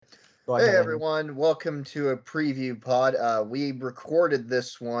Go Hey ahead, Eddie. everyone, welcome to a preview pod. We recorded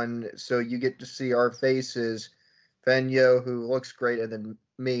this one so you get to see our faces. Fenyo, who looks great, and then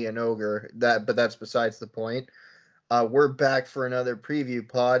me and Ogre. But that's besides the point. We're back for another preview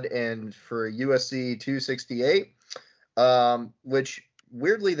pod, and for USC 268, which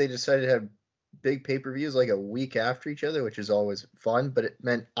weirdly they decided to have big pay-per-views like a week after each other, which is always fun. But it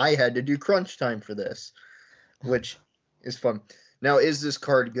meant I had to do crunch time for this, which is fun. Now, is this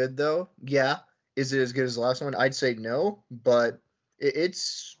card good though? Yeah. Is it as good as the last one? I'd say no, but it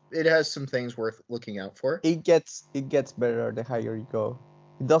has some things worth looking out for. It gets better the higher you go.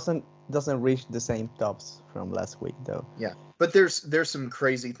 It doesn't reach the same tops from last week though. Yeah, but there's some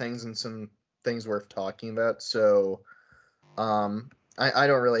crazy things and some things worth talking about. So, I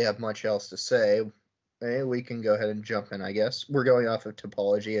don't really have much else to say. We can go ahead and jump in, I guess. We're going off of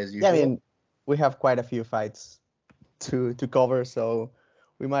topology as Yeah, I usual. mean, we have quite a few fights to cover, so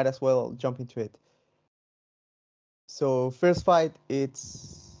we might as well jump into it. So first fight,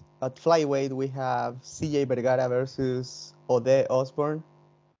 it's at flyweight. We have CJ Vergara versus Ode Osborne,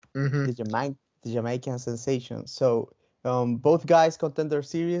 Mm-hmm. the Jamaican sensation. So both guys contender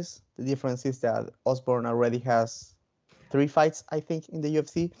series. The difference is that Osborne already has 3 fights, I think, in the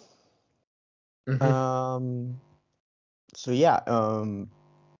UFC. Mm-hmm. Um, so yeah,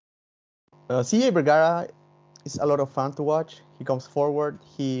 CJ Vergara is a lot of fun to watch. He comes forward,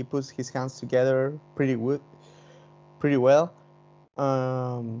 he puts his hands together pretty well.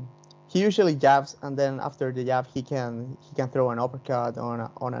 Um, he usually jabs, and then after the jab, he can throw an uppercut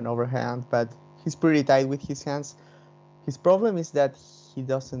on an overhand, but he's pretty tight with his hands. His problem is that he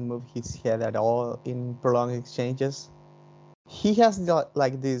doesn't move his head at all in prolonged exchanges. He has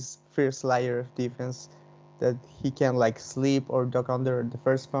like this fierce layer of defense that he can like sleep or duck under the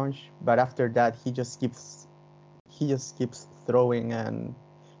first punch, but after that he just keeps throwing, and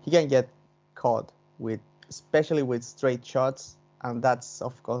he can get caught with, especially with straight shots, and that's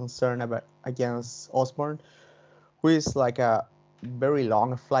of concern about against Osborne, who is like a very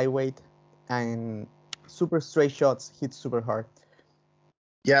long flyweight, and super straight shots hit super hard.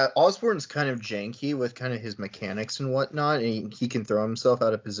 Yeah, Osborne's kind of janky with kind of his mechanics and whatnot, and he can throw himself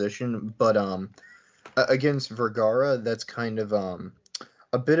out of position. But against Vergara, that's kind of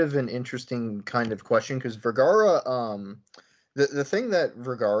a bit of an interesting kind of question because Vergara, the thing that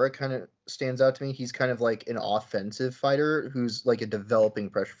Vergara kind of stands out to me, he's kind of like an offensive fighter who's like a developing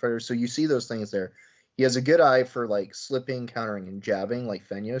pressure fighter. So you see those things there. He has a good eye for like slipping, countering, and jabbing, like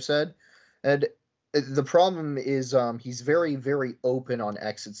Fenyo said. And the problem is he's very, very open on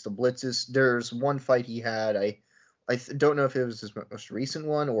exits to blitzes. There's one fight he had, don't know if it was his most recent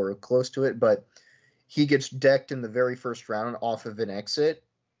one or close to it, but he gets decked in the very first round off of an exit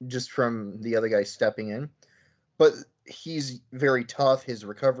just from the other guy stepping in. But he's very tough. His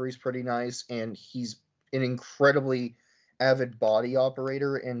recovery's pretty nice, and he's an incredibly avid body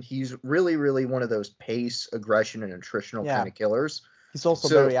operator, and he's really, really one of those pace, aggression, and attritional kind Yeah, of killers. he's also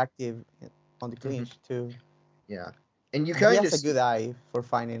So, very active on the mhm, clinch too, yeah. And you and he kind of has a see. good eye for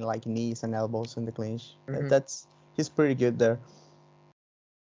finding like knees and elbows in the clinch. Mhm, That's He's pretty good there.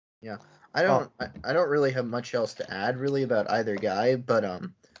 yeah. Oh, I don't really have much else to add really about either guy, but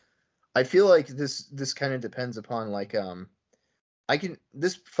I feel like this kind of depends upon like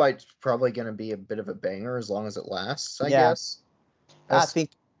this fight's probably going to be a bit of a banger as long as it lasts, I yeah, guess. I As think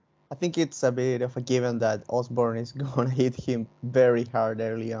I think it's a bit of a given that Osborne is gonna hit him very hard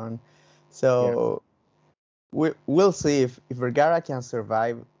early on. yeah. So we'll see if Vergara can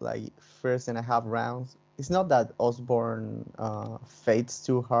survive like first and a half rounds. It's not that Osborne fades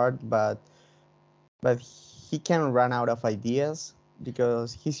too hard, but he can run out of ideas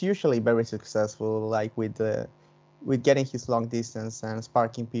because he's usually very successful, like with getting his long distance and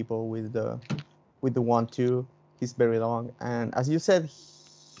sparking people with the 1-2. He's very long, and as you said,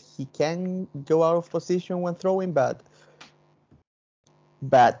 he can go out of position when throwing, but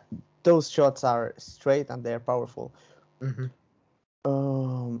those shots are straight and they're powerful. Hmm.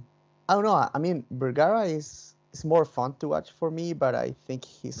 Um, I don't know. I mean, Vergara is more fun to watch for me, but I think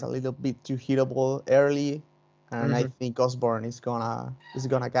he's a little bit too hittable early, and I Hmm. think Osborne is gonna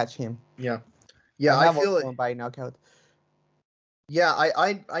catch him. Yeah. I Yeah, I have feel like Osborne by knockout. yeah,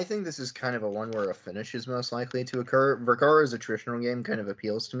 I think this is kind of a one where a finish is most likely to occur. Vergara's attritional game kind of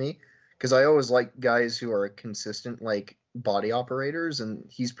appeals to me because I always like guys who are consistent, like body operators, and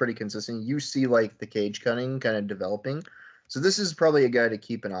he's pretty consistent. You see, like the cage cutting kind of developing, so this is probably a guy to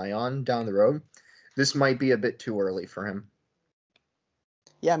keep an eye on down the road. This might be a bit too early for him.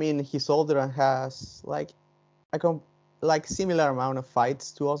 Yeah, I mean he's older and has like a like similar amount of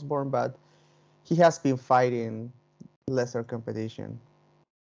fights to Osborne, but he has been fighting lesser competition.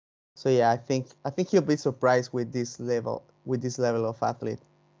 So yeah, I think he'll be surprised with this level of athlete,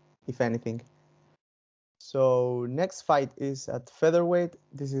 if anything. So next fight is at featherweight.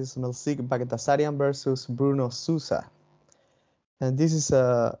 This is Melsik Bagdasaryan versus Bruno Sousa, and this is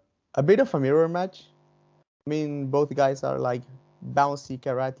a bit of a mirror match. I mean, both guys are like bouncy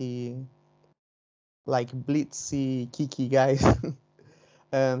karate, like blitzy, kicky guys.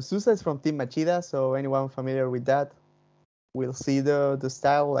 Sousa is from Team Machida, so anyone familiar with that will see the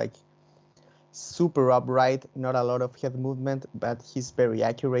style, like super upright, not a lot of head movement, but he's very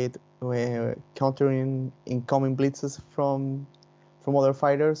accurate when countering incoming blitzes from other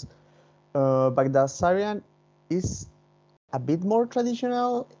fighters. Bagdasaryan is a bit more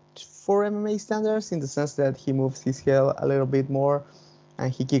traditional for MMA standards in the sense that he moves his head a little bit more, and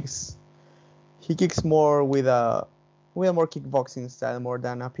he kicks more with a more kickboxing style more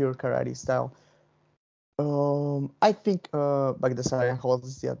than a pure karate style. I think Bagdasaryan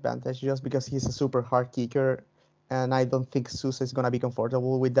holds the advantage just because he's a super hard kicker, and I don't think Sousa is gonna be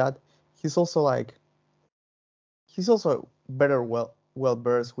comfortable with that. He's also like he's also better well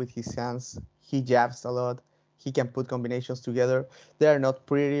versed with his hands. He jabs a lot. He can put combinations together. They are not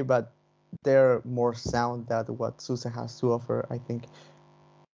pretty, but they're more sound than what Sousa has to offer, I think.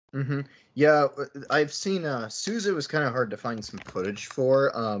 Yeah, I've seen Souza was kind of hard to find some footage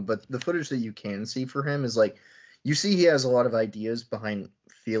for, but the footage that you can see for him is like you see he has a lot of ideas behind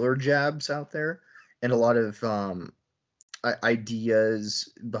feeler jabs out there, and a lot of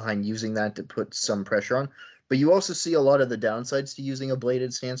ideas behind using that to put some pressure on. But you also see a lot of the downsides to using a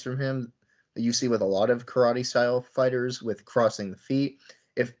bladed stance from him that you see with a lot of karate style fighters with crossing the feet.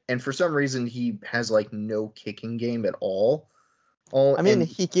 And for some reason he has like no kicking game at all. I mean,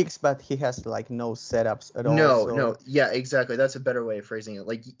 he kicks, but he has like no setups at all. No, yeah, exactly. That's a better way of phrasing it.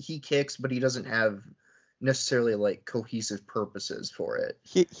 Like he kicks, but he doesn't have necessarily like cohesive purposes for it.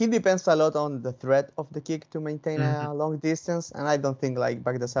 He depends a lot on the threat of the kick to maintain Mm-hmm. a long distance, and I don't think like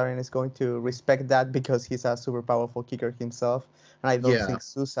Bagdasaryan is going to respect that because he's a super powerful kicker himself, and I don't Yeah. think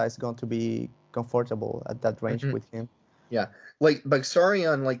Sousa is going to be comfortable at that range Mm-hmm. with him. Yeah. Like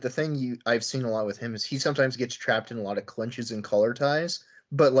Bagsarian, like the thing I've seen a lot with him is he sometimes gets trapped in a lot of clinches and collar ties,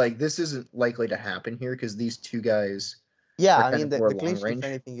 but like this isn't likely to happen here because these two guys Yeah, are I kind mean of more the long clinch, if range.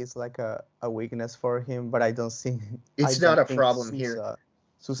 anything, is like a weakness for him, but I don't see I It's not don't a think problem here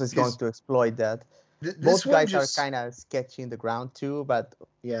Sousa is going because to exploit that. this Both one guys are just kind of sketchy in the ground too, but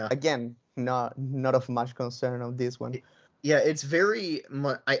yeah. again, not of much concern on this one. Yeah, it's very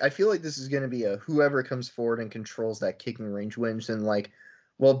much. I feel like this is going to be a whoever comes forward and controls that kicking range wins. And like,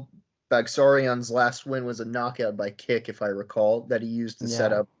 well, Bagsarian's last win was a knockout by kick, if I recall, that he used to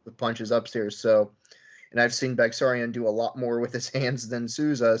set Yeah. up the punches upstairs. So, and I've seen Bagsarian do a lot more with his hands than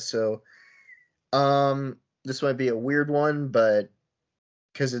Souza. So, this might be a weird one, but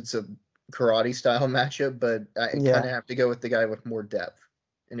because it's a karate style matchup, but I kind Yeah. of have to go with the guy with more depth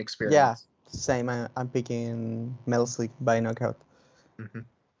and Yeah, experience. same. I'm picking Melslik by knockout. Hmm.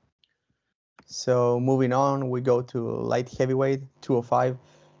 So moving on, we go to light heavyweight 205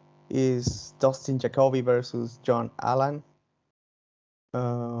 is Dustin Jacoby versus John Allen.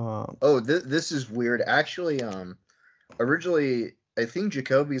 Uh, Oh, this is weird. Actually, originally I think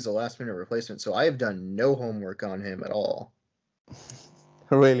Jacoby's a last minute replacement, so I have done no homework on him at all.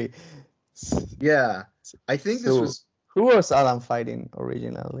 really. Yeah, I think this So was who was Allen fighting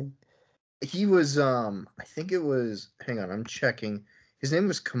originally? he was I think it was hang on, I'm checking. His name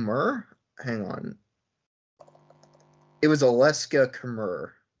was Kamur. Hang on. It was Aleska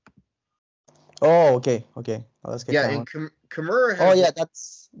Kamur. Oh, okay. Let's get Yeah, come and on. Kamur Oh has yeah, like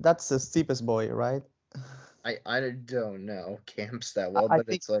that's the steepest boy, right? I don't know camps that I well, I but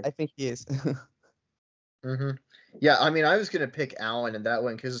think it's like I think he is. yeah, I mean I was gonna pick Allen in that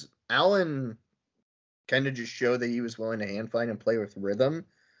one because Allen kind of just showed that he was willing to hand fight and play with rhythm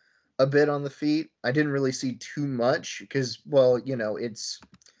a bit on the feet. I didn't really see too much because, well, it's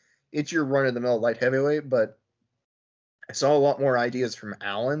your run of the mill light heavyweight, but I saw a lot more ideas from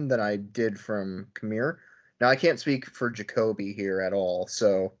Allen than I did from Kamir. Now I can't speak for Jacoby here at all,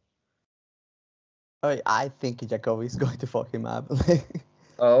 so I think Jacoby is going to fuck him up.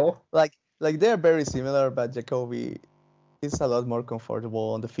 oh Like they're very similar, but Jacoby is a lot more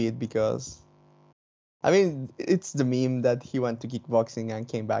comfortable on the feet because I mean it's the meme that he went to kickboxing and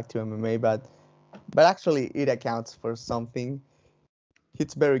came back to MMA, but actually it accounts for something.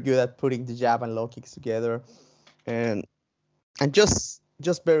 He's very good at putting the jab and low kicks together, and just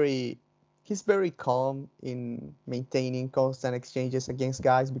very he's very calm in maintaining constant exchanges against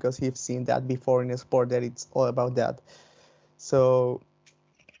guys because he's seen that before in a sport that it's all about that. So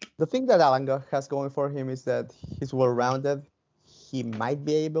the thing that Alanga has going for him is that he's well-rounded. he might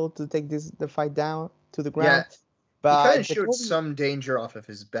be able to take the fight down to the Yeah, ground. he But kind of showed Jacoby, some danger off of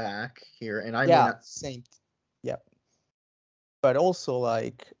his back here, and I mean, yeah, same. Yeah. But also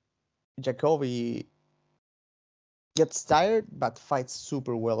like Jacoby gets tired, but fights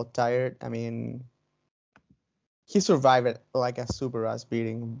super well tired. I mean, he survived like a super ass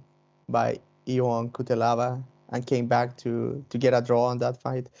beating by Ion Kutelava and came back to get a draw on that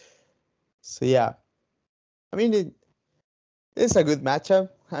fight. So yeah, I mean it's a good matchup,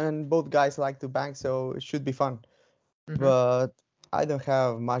 and both guys like to bang, so it should be fun. mhm. But I don't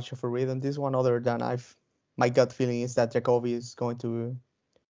have much of a read on this one other than my gut feeling is that Jacoby is going to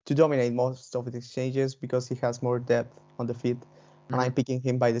dominate most of the exchanges because he has more depth on the feet, and I'm Mhm. picking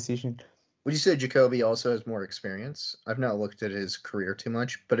him by decision. Would you say Jacoby also has more experience? I've not looked at his career too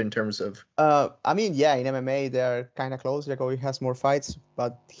much, but in terms of I mean, yeah, in MMA they're kind of close. Jacoby has more fights,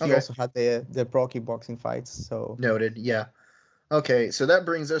 but he okay, also had the pro kickboxing fights. So noted, yeah. Okay, so that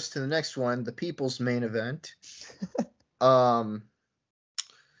brings us to the next one, the people's main event. Um,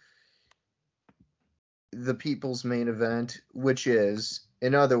 the people's main event, which is,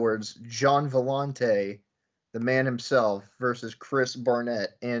 in other words, John Vellante, the man himself, versus Chris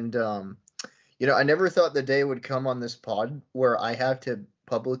Barnett. And I never thought the day would come on this pod where I have to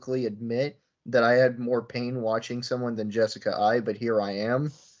publicly admit that I had more pain watching someone than Jessica I, but here I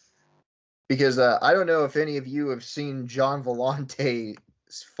am. Because I don't know if any of you have seen John Vollante's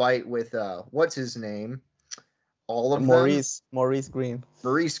fight with what's his name? All of them. Maurice Green.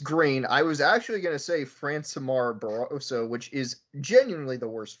 Maurice Green. I was actually going to say Francimar Barroso, which is genuinely the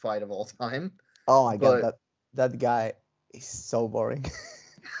worst fight of all time. Oh my god, But that guy is so boring.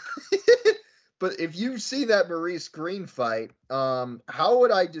 but if you see that Maurice Green fight, how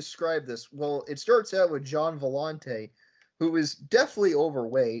would I describe this? Well, it starts out with John Vellante, who is definitely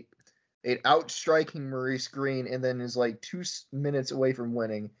overweight, outstriking Maurice Green, and then is like 2 minutes away from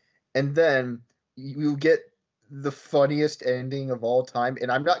winning. And then you get the funniest ending of all time. And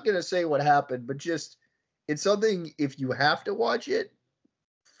I'm not gonna say what happened, but just it's something. If you have to watch it,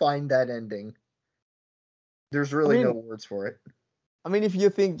 find that ending. There's I really no mean, words for it. I mean, if you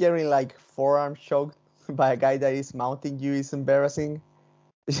think getting like forearm choked by a guy that is mounting you is embarrassing,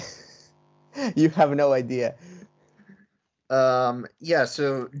 you have no idea. Yeah,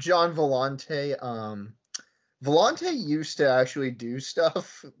 so John Vellante, Vellante used to actually do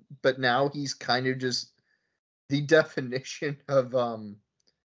stuff, but now he's kind of just the definition of I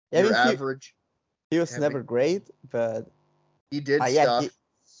your mean, average he was heavy. never great, but He did yeah, stuff.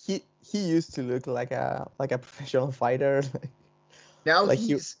 he used to look like a professional fighter. Now Like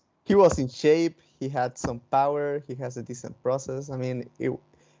he was in shape. He had some power. He has a decent process. I mean,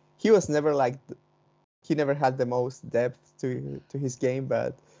 he was never like he never had the most depth to his game,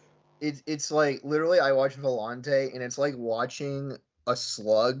 but it's like literally I watch Vellante and it's like watching a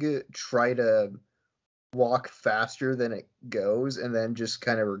slug try to walk faster than it goes and then just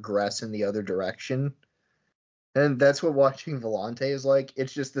kind of regress in the other direction. And that's what watching Vellante is like.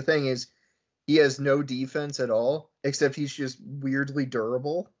 It's just the thing is he has no defense at all, except he's just weirdly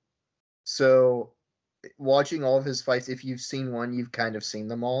durable. So watching all of his fights, if you've seen one, you've kind of seen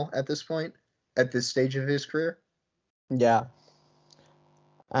them all at this point, at this stage of his career. yeah.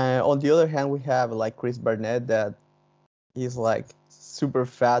 On the other hand, we have like Chris Barnett that is like super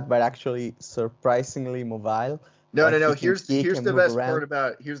fat, but actually surprisingly mobile. No, Like no, he no. can kick Here's and the move best around. part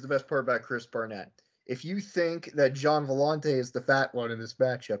about Chris Barnett. If you think that John Vellante is the fat one in this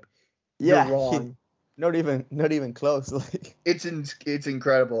matchup, you're Yeah, he wrong. not even close. Like It's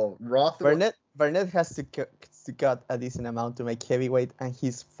incredible. Rothwell. Barnett has to cut a decent amount to make heavyweight, and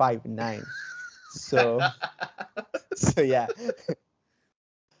he's 5'9". So so yeah.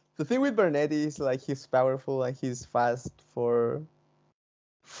 The thing with Barnett is like he's powerful and he's fast for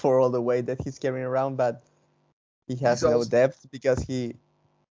all the weight that he's carrying around, but he he's has no also depth because he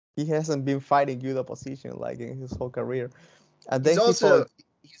hasn't been fighting good opposition like in his whole career. And he's then he also fought.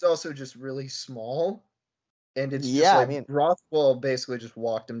 he's also just really small, and it's just Yeah, I like mean, Rothwell basically just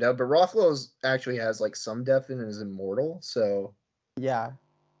walked him down. But Rothwell's actually has like some depth and is immortal. So yeah,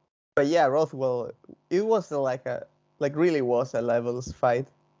 but yeah, Rothwell. It was like really was a levels fight.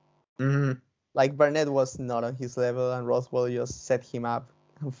 mhm. Like Barnett was not on his level, and Rothwell just set him up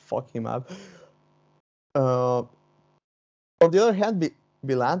and fuck him up. Uh, on the other hand,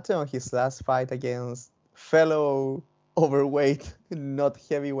 Villante on his last fight against fellow overweight, not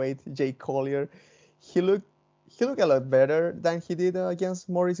heavyweight Jay Collier, he looked he looked a lot better than he did against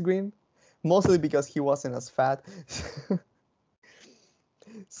Maurice Green, mostly because he wasn't as fat.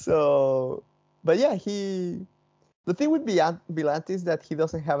 So, but yeah, the thing with Villante is that he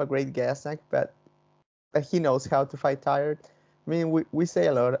doesn't have a great gas tank, but he knows how to fight tired. I mean, we say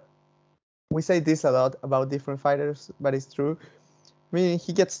a lot. We say this a lot about different fighters, but it's true. I mean,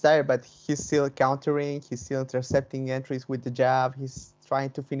 he gets tired, but he's still countering. He's still intercepting entries with the jab. He's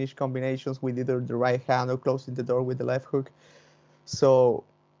trying to finish combinations with either the right hand or closing the door with the left hook. So,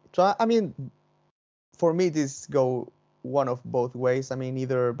 I mean, for me, this go one of both ways. I mean,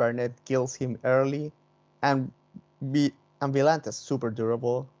 either Barnett kills him early, and be and Villanta's super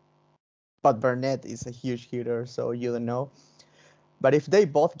durable, but Barnett is a huge hitter, so you don't know. But if they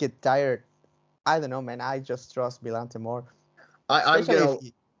both get tired, I don't know, man. I just trust Villante more, I'm especially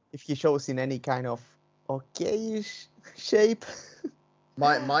gonna if he shows in any kind of okayish shape.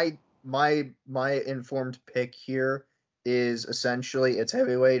 my informed pick here is essentially it's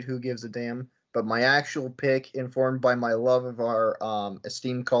heavyweight. Who gives a damn? But my actual pick, informed by my love of our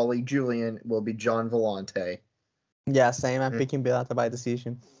esteemed colleague Julian, will be John Vellante. Yeah, same. I'm picking Villante by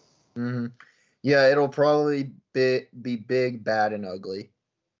decision. Mm-hmm. Yeah, it'll probably be big, bad, and ugly.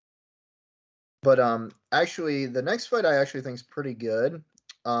 But actually, the next fight I actually think is pretty good.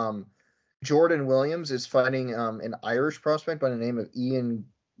 Jordan Williams is fighting an Irish prospect by the name of Ian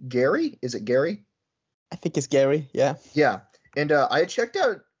Gary. Is it Gary? I think it's Gary. Yeah. Yeah, and I checked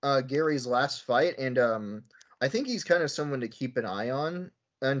out Gary's last fight, and I think he's kind of someone to keep an eye on.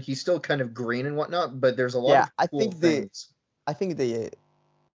 And he's still kind of green and whatnot, but there's a lot Yeah, of cool things. I think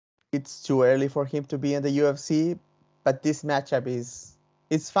it's too early for him to be in the UFC, but this matchup is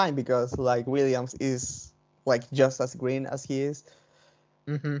it's fine because like Williams is like just as green as he is.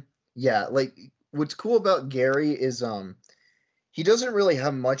 Mm-hmm. Yeah, like what's cool about Gary is he doesn't really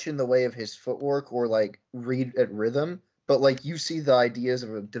have much in the way of his footwork or like read at rhythm, but like you see the ideas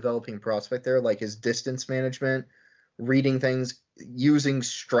of a developing prospect there, like his distance management, reading things, using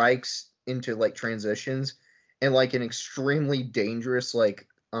strikes into like transitions, and like an extremely dangerous like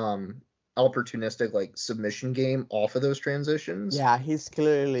opportunistic like submission game off of those transitions. Yeah, he's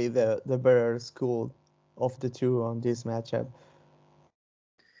clearly the better school of the two on this matchup.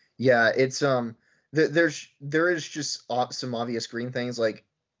 Yeah, it's there is just some obvious green things like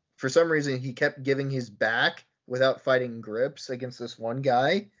for some reason he kept giving his back without fighting grips against this one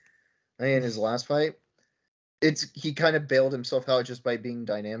guy in his last fight. He kind of bailed himself out just by being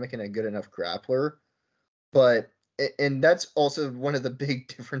dynamic and a good enough grappler. But and that's also one of the big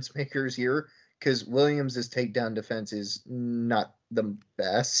difference makers here because Williams's takedown defense is not the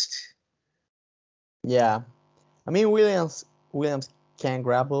best. Yeah, I mean Williams can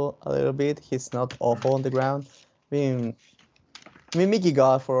grapple a little bit. He's not awful on the ground. Mickey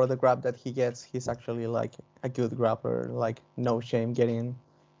God for the grab that he gets, he's actually like a good grappler. Like no shame getting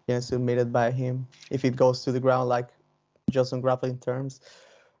submitted by him if it goes to the ground, like just on grappling terms.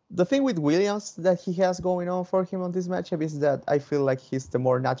 The thing with Williams that he has going on for him on this matchup is that I feel like he's the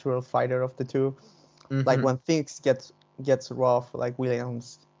more natural fighter of the two. Mm-hmm. Like when things gets rough, like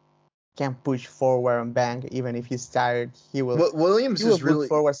Williams can push forward and bang even if he's tired. Williams is really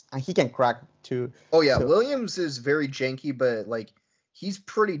forwards and he can crack too. Oh yeah, so, Williams is very janky, but like he's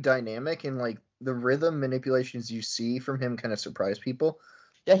pretty dynamic and like the rhythm manipulations you see from him kind of surprise people.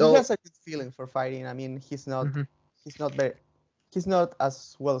 Yeah, he has a good feeling for fighting. I mean, he's not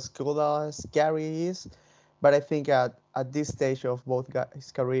as well skilled as Gary is, but I think at this stage of both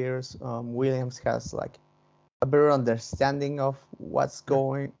guys' careers, Williams has like a better understanding of what's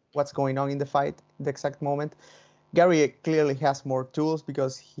going on in the fight, the exact moment. Gary clearly has more tools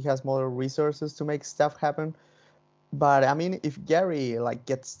because he has more resources to make stuff happen. But I mean, if Gary like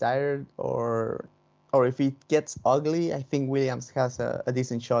gets tired or if it gets ugly, I think Williams has a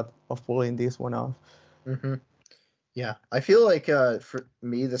decent shot of pulling this one off. Mm-hmm. Yeah, I feel like for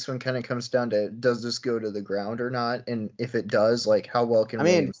me, this one kind of comes down to does this go to the ground or not, and if it does, like how well can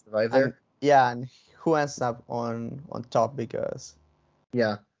Williams survive there? And who ends up on top because.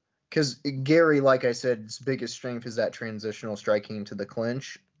 Yeah, because Gary, like I said, his biggest strength is that transitional striking into the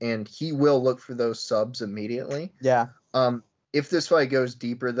clinch, and he will look for those subs immediately. Yeah. If this fight goes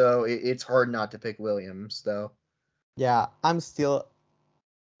deeper, though, it's hard not to pick Williams, though. Yeah, I still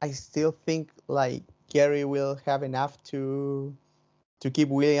think like Gary will have enough to keep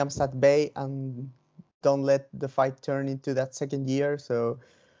Williams at bay and don't let the fight turn into that second year. So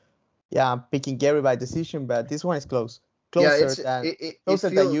yeah, I'm picking Gary by decision, but this one is closer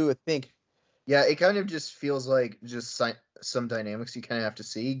than you would think. Yeah, it kind of just feels like just some dynamics you kind of have to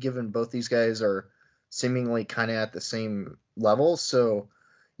see, given both these guys are seemingly kind of at the same level. So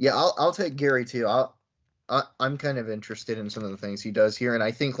yeah, I'll take Gary too. I'm kind of interested in some of the things he does here, and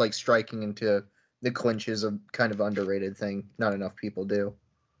I think like striking into the clinch is a kind of underrated thing. Not enough people do.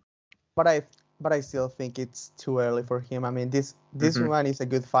 But I still think it's too early for him. I mean, this one is a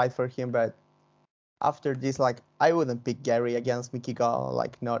good fight for him, but after this, like I wouldn't pick Gary against Mickey Gall,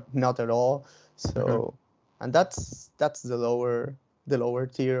 like not at all. So, and that's the lower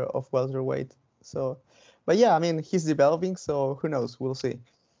tier of welterweight. So, but yeah, I mean he's developing, so who knows? We'll see.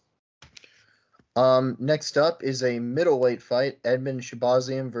 Next up is a middleweight fight: Edmund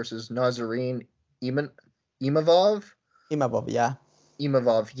Shabazian versus Nazarene Imavov. Imavov, yeah.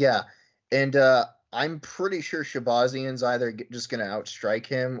 Imavov, yeah. And I'm pretty sure Shabazian's either just going to outstrike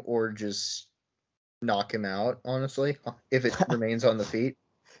him or just knock him out, honestly, if it remains on the feet.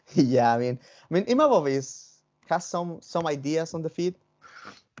 Yeah, I mean Imavov has some ideas on the feet.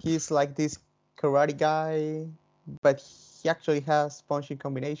 He's like this karate guy, but he actually has punching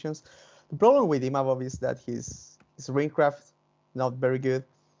combinations. The problem with Imavov is that his ring craft not very good,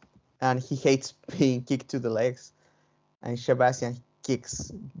 and he hates being kicked to the legs. And Shabazian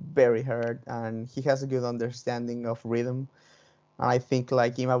kicks very hard, and he has a good understanding of rhythm. And I think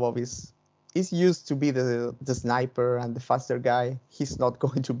like Imavov is used to be the sniper and the faster guy. He's not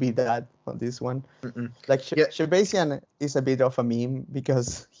going to be that on this one. Mm-mm. Like Yeah. Shabazian is a bit of a meme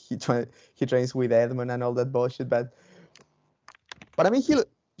because he trains with Edmund and all that bullshit. But I mean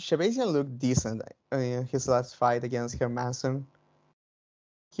Shabazian looked decent in his last fight against Hermanson.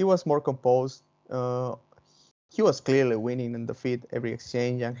 He was more composed. He was clearly winning in the feet every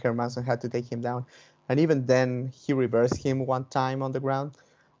exchange, and Hermanson had to take him down. And even then, he reversed him one time on the ground.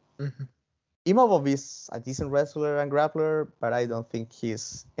 Mhm. Imavov is a decent wrestler and grappler, but I don't think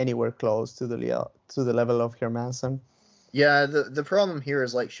he's anywhere close to the level of Hermanson. Yeah, the problem here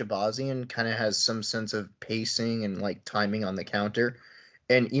is like Shabazian kind of has some sense of pacing and like timing on the counter,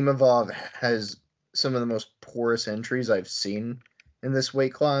 and Imavov has some of the most porous entries I've seen in this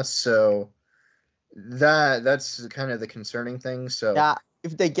weight class. So that's kind of the concerning thing. So Yeah,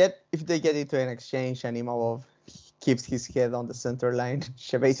 if they get into an exchange and Imavov keeps his head on the center line,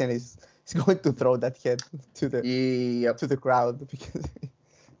 Shabazian is going to throw that head to yep. the crowd because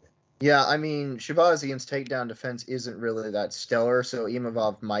Yeah, I mean, Shabazian's takedown defense isn't really that stellar, so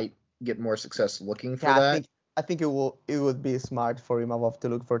Imavov might get more success looking for yeah, that. I think it would be smart for Imavov to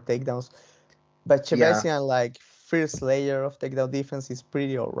look for takedowns. But Yeah. Shabazian, like first layer of takedown defense, is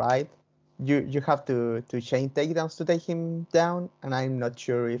pretty alright. You have to chain takedowns to take him down, and I'm not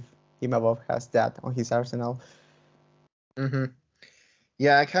sure if Imavov has that on his arsenal. Mm-hmm.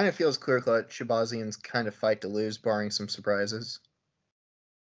 Yeah, it kind of feels clear-cut Shabazian's kind of fight to lose, barring some surprises.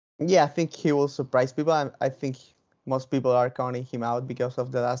 Yeah, I think he will surprise people. I think most people are counting him out because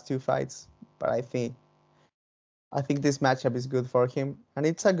of the last two fights, but I think this matchup is good for him, and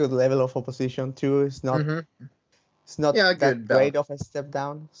it's a good level of opposition too. Mm-hmm. It's not Yeah, that good great bout. of a step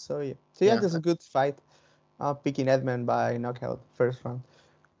down. So yeah, Yeah, there's a good fight. Picking Edmund by knockout first round.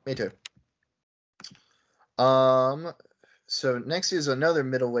 me too. Um, so next is another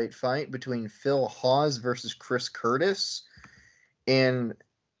middleweight fight between Phil Hawes versus Chris Curtis. And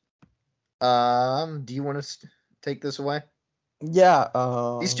do you want to take this away? Yeah,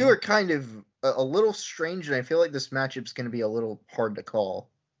 These two are kind of a little strange, and I feel like this matchup's going to be a little hard to call.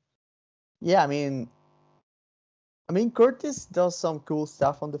 yeah. I mean, Curtis does some cool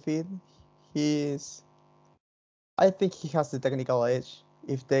stuff on the feed. I think he has the technical edge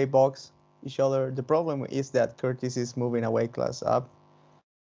if they box each other. The problem is that Curtis is moving a weight class up,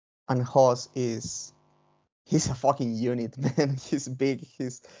 and he's a fucking unit, man. He's big.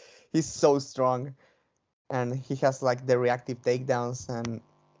 He's so strong, and he has like the reactive takedowns, and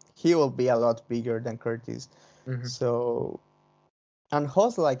he will be a lot bigger than Curtis. Mm-hmm. So, and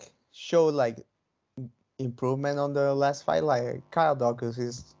Hoss like showed like improvement on the last fight. Like Kyle Dawkins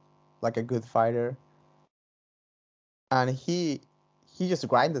is like a good fighter, and he just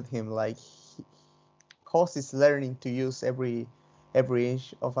grinded him. Like Hoss is learning to use every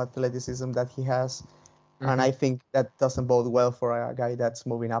inch of athleticism that he has, and Mm-hmm. I think that doesn't bode well for a guy that's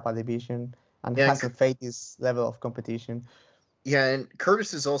moving up a division and Yeah, hasn't faced this level of competition. yeah, and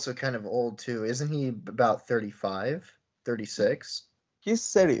Curtis is also kind of old too. Isn't he about 35, 36?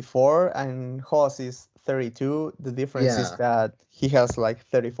 He's 34 and Hoss is 32. The difference is Yeah. that he has like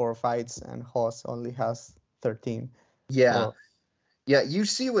 34 fights and Hoss only has 13. Yeah. So Yeah, you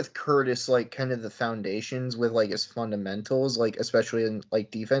see with Curtis like kind of the foundations with like his fundamentals, like especially in like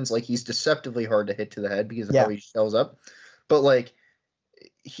defense, like he's deceptively hard to hit to the head because of how yeah, he shells up. But like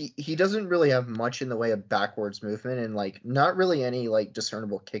he doesn't really have much in the way of backwards movement and like not really any like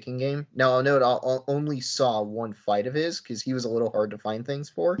discernible kicking game. Now I'll note I only saw one fight of his because he was a little hard to find things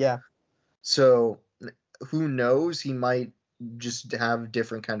for. yeah, So who knows? He might just have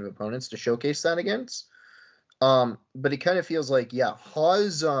different kind of opponents to showcase that against. But it kind of feels like, yeah,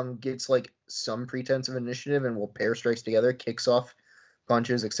 Hawes gets like some pretense of initiative and will pair strikes together, kicks off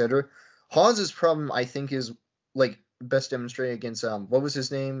punches, etc. Hawes's problem, I think, is like best demonstrated against what was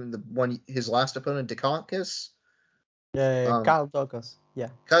his name? His last opponent, Dukakis? Kyle Dawkins. Yeah.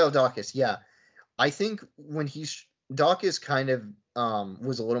 Kyle Dawkins, yeah. I think when Dawkins kind of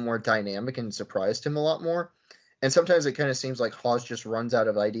was a little more dynamic and surprised him a lot more. And sometimes it kind of seems like Hawes just runs out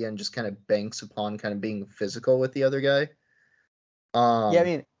of idea and just kind of banks upon kind of being physical with the other guy. Yeah, I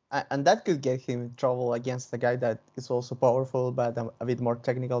mean, and that could get him in trouble against a guy that is also powerful but a bit more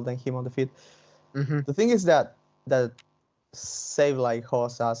technical than him on the feet. Mm-hmm. The thing is that save like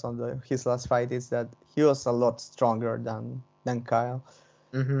Hawes has on his last fight is that he was a lot stronger than Kyle.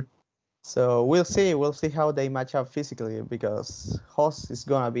 Mm-hmm. So we'll see how they match up physically because Hawes is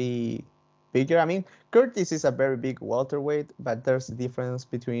gonna be bigger. I mean, Curtis is a very big welterweight, but there's a difference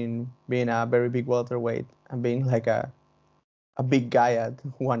between being a very big welterweight and being like a big guy at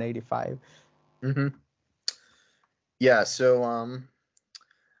 185. Mm-hmm. Yeah, so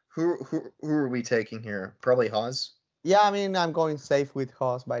who are we taking here? Probably Hawes. Yeah, I mean, I'm going safe with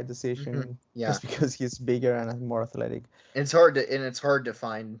Hawes by decision Mm-hmm. Yeah. just because he's bigger and more athletic. It's hard to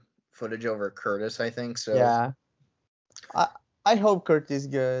find footage over Curtis, I think. So yeah, I hope Curtis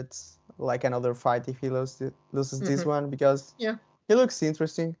gets like another fight if he loses this one because yeah, he looks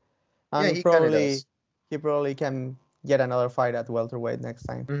interesting, and yeah, he kind of does. he probably can get another fight at welterweight next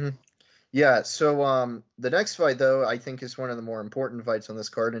time. Mm-hmm. Yeah, so the next fight though, I think is one of the more important fights on this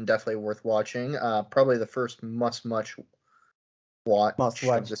card and definitely worth watching. Probably the first must watch.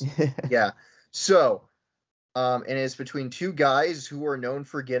 Of this. Yeah. So, and it's between two guys who are known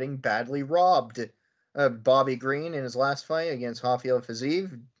for getting badly robbed. Bobby Green in his last fight against Rafael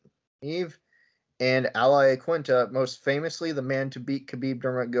Fiziev, and Ali Quinta, most famously the man to beat Khabib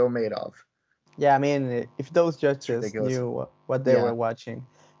Nurmagomedov. Yeah, I mean, if those judges ridiculous. knew what they were watching,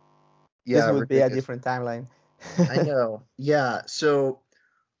 yeah, this would be a ridiculous. different timeline. I know. Yeah. So,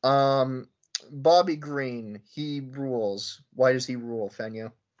 Bobby Green, he rules. Why does he rule,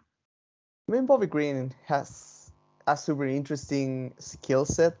 Fenyo? I mean, Bobby Green has a super interesting skill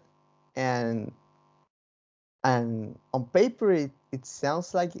set, and on paper it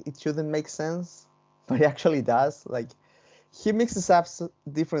sounds like it shouldn't make sense, but it actually does. Like, he mixes up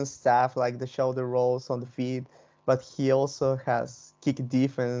different stuff like the shoulder rolls on the feet, but he also has kick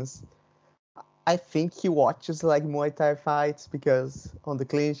defense. I think he watches like Muay Thai fights because on the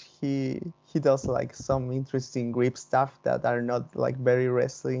clinch he does like some interesting grip stuff that are not like very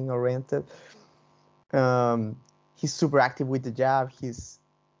wrestling oriented. He's super active with the jab. He's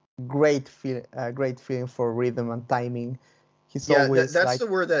great feeling for rhythm and timing. He's always that's like the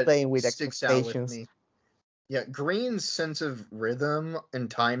word that playing with sticks out with expectations. me. Yeah, Green's sense of rhythm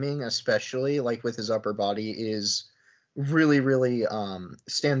and timing, especially like with his upper body, is really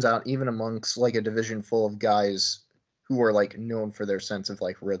stands out even amongst like a division full of guys who are like known for their sense of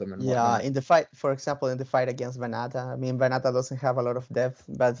like rhythm and whatnot. In the fight, for example, in the fight against Vanata, I mean, Vanata doesn't have a lot of depth,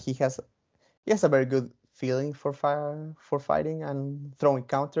 but he has a very good feeling for fighting and throwing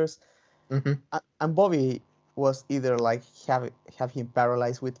counters. Mm-hmm. And Bobby was either like have him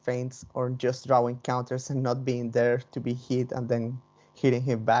paralyzed with feints or just drawing counters and not being there to be hit and then hitting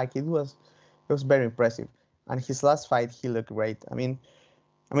him back. It was very impressive. And his last fight, he looked great. I mean,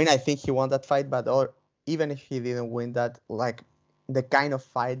 I think he won that fight, but even if he didn't win that, like the kind of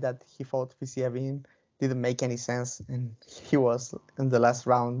fight that he fought Fiziev in didn't make any sense, and he was in the last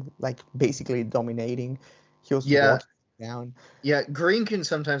round like basically dominating. He was walking down. Yeah, Green can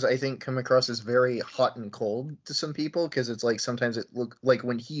sometimes, I think, come across as very hot and cold to some people because it's like sometimes it look like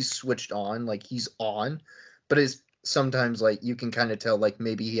when he's switched on, like he's on, but it's sometimes like you can kind of tell like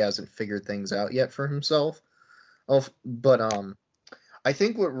maybe he hasn't figured things out yet for himself. But I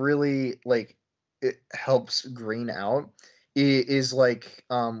think what really like it helps Green out is like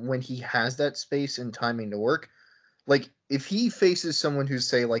when he has that space and timing to work. Like if he faces someone who's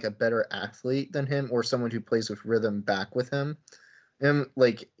say like a better athlete than him or someone who plays with rhythm back with him, and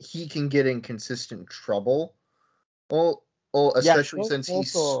like he can get in consistent trouble. Well, especially since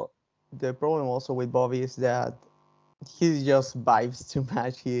he's also the problem also with Bobby is that he just vibes too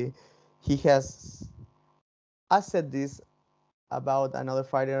much. He has. I said this about another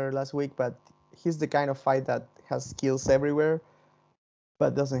fighter last week, but he's the kind of fight that has skills everywhere,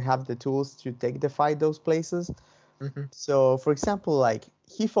 but doesn't have the tools to take the fight those places. Mm-hmm. So, for example, like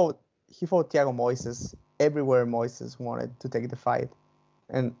he fought Thiago Moises everywhere Moises wanted to take the fight,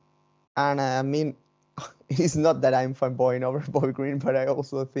 and I mean, it's not that I'm fanboying over Bobby Green, but I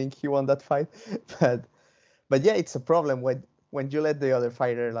also think he won that fight. But yeah, it's a problem when you let the other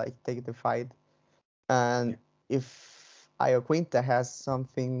fighter like take the fight, and if Io Quinta has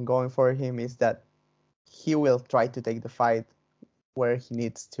something going for him is that he will try to take the fight where he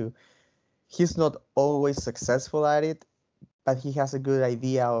needs to. he's not always successful at it, but he has a good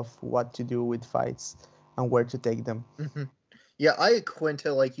idea of what to do with fights and where to take them. Mm-hmm. Yeah,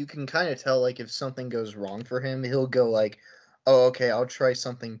 Iaquinta, like you can kind of tell like if something goes wrong for him, he'll go like, "Oh, okay, I'll try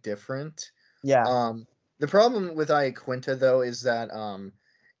something different." Yeah. The problem with Iaquinta though is that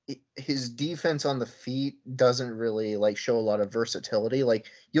his defense on the feet doesn't really like show a lot of versatility. Like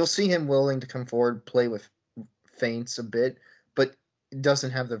you'll see him willing to come forward, play with feints a bit, but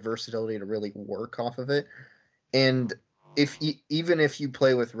doesn't have the versatility to really work off of it. And even if you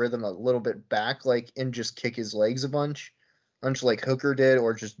play with rhythm a little bit back, like and just kick his legs a bunch like Hooker did,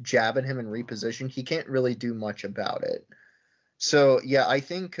 or just jabbing him and reposition, he can't really do much about it. So yeah, I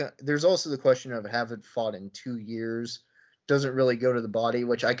think there's also the question of haven't fought in 2 years, doesn't really go to the body,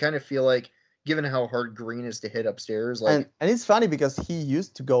 which I kind of feel like, given how hard Green is to hit upstairs, like And it's funny because he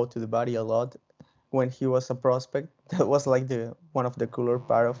used to go to the body a lot when he was a prospect. That was like the one of the cooler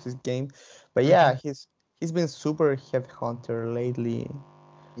part of his game. But yeah, mhm, he's been super headhunter lately,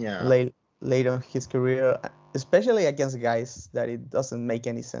 yeah, late on his career, especially against guys that it doesn't make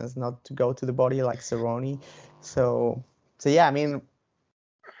any sense not to go to the body like Cerrone. So yeah, I mean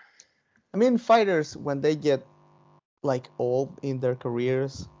fighters when they get like old in their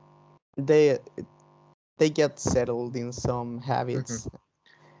careers, they they get settled in some mhm, habits.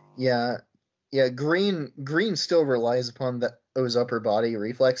 yeah, yeah. Green still relies upon those upper body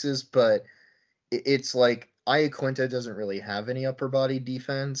reflexes, but it's like Iaquinta doesn't really have any upper body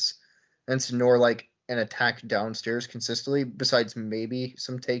defense, and it's nor like an attack downstairs consistently, besides maybe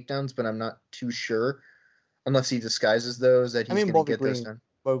some takedowns, but I'm not too sure unless he disguises those that I he's mean going to get those done.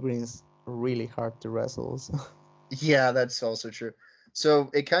 Bobby Green's really hard to wrestle. So. Yeah, that's also true. So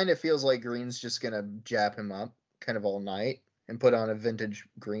it kind of feels like Green's just going to jab him up kind of all night and put on a vintage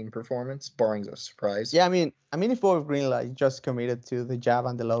Green performance, barring a surprise. Yeah, I mean, if Bobby Green like just committed to the jab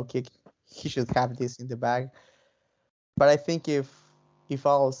and the low kick, he should have this in the bag. But I think if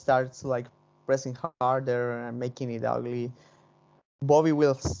all starts like pressing harder and making it ugly, Bobby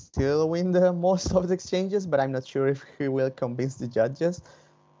will still win the most of the exchanges. But I'm not sure if he will convince the judges.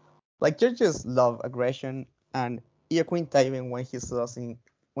 Like judges love aggression, and Iaquinta even when he's losing,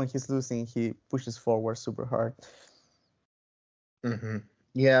 he pushes forward super hard. Hmm.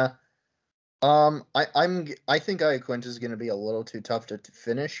 Yeah. I think Iaquinta is going to be a little too tough to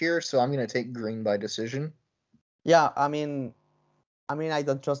finish here, so I'm going to take Green by decision. Yeah, I mean, I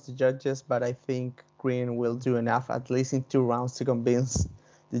don't trust the judges, but I think Green will do enough, at least in 2 rounds, to convince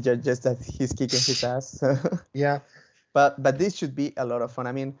the judges that he's kicking his ass. Yeah. but this should be a lot of fun.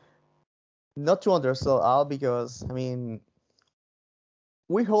 I mean, not to undersell Al because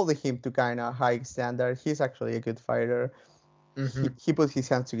we hold him to kind of high standard. He's actually a good fighter. Hmm. He puts his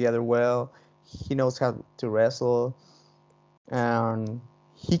hands together well. He knows how to wrestle, and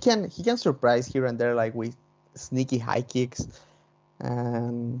he can surprise here and there, like with sneaky high kicks,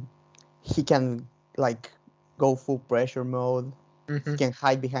 and he can like go full pressure mode. He Hmm. can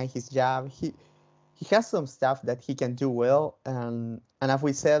hide behind his jab. He has some stuff that he can do well, and as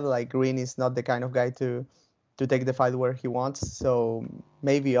we said, like Green is not the kind of guy to take the fight where he wants. So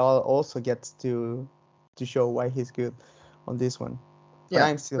maybe all also gets to show why he's good on this one. But Yeah.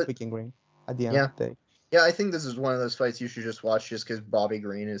 I'm still But picking Green at the end of yeah. the day. Yeah, I think this is one of those fights you should just watch just because Bobby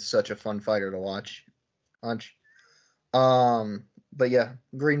Green is such a fun fighter to watch. Watch. Um, but yeah,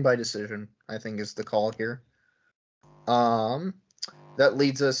 Green by decision, I think, is the call here. Um, that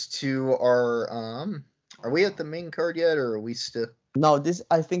leads us to our are we at the main card yet, or are we still? No, this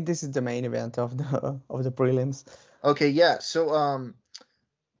I think this is the main event of the prelims. Okay, yeah. So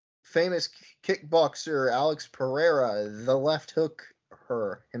famous kickboxer Alex Pereira, the left hook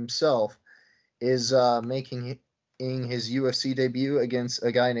her himself, is making his UFC debut against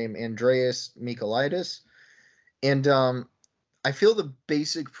a guy named Andreas Michailidis. And I feel the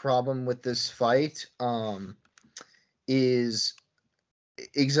basic problem with this fight is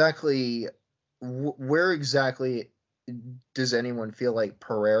exactly where exactly does anyone feel like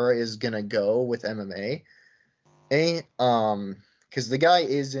Pereira is gonna go with MMA? Because the guy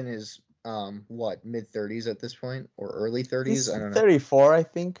is in his what mid 30s at this point or early 30s, He's I don't know. 34, I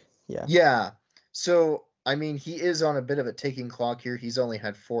think. Yeah. Yeah, so I mean he is on a bit of a ticking clock here. He's only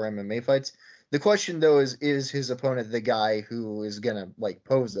had 4 MMA fights. The question though is his opponent the guy who is gonna like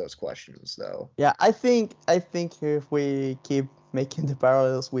pose those questions though? Yeah, I think if we keep making the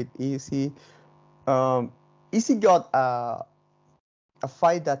parallels with Easy, um, Easy got a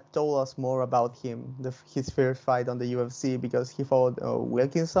fight that told us more about him, his first fight on the UFC because he fought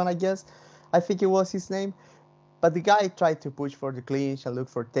Wilkinson, I guess. I think it was his name. But the guy tried to push for the clinch and look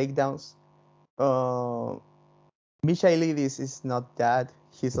for takedowns. Uh, Michailidis is not that.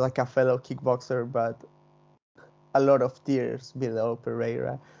 he's like a fellow kickboxer, but a lot of tiers below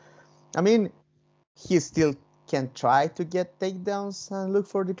Pereira. I mean, he still can try to get takedowns and look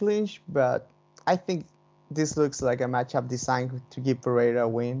for the clinch, but I think this looks like a matchup designed to give Pereira a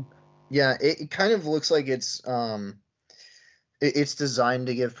win. Yeah, it kind of looks like it's designed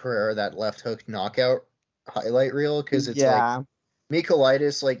to give Pereira that left hook knockout highlight reel, because it's like Yeah,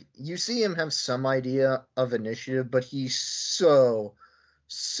 Michaelitis, like you see him have some idea of initiative, but he's so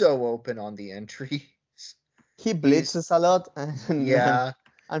open on the entry. he He's blitzes a lot, and yeah,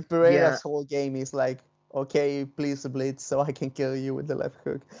 and yeah, Pereira's whole game is like, okay, please blitz so I can kill you with the left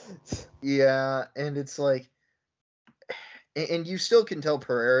hook. yeah, and it's like, and you still can tell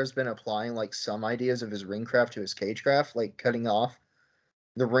Pereira's been applying like some ideas of his ring craft to his cage craft, like cutting off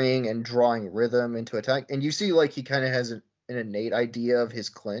the ring and drawing rhythm into attack. And you see like he kind of has an innate idea of his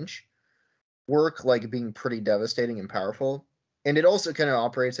clinch work, like being pretty devastating and powerful. And it also kind of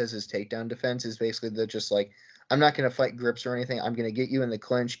operates as his takedown defense, is basically the just like, I'm not going to fight grips or anything. I'm going to get you in the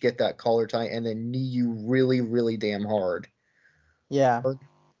clinch, get that collar tie, and then knee you really, really damn hard. Yeah,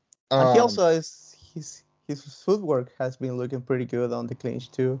 and he Um, also is his footwork has been looking pretty good on the clinch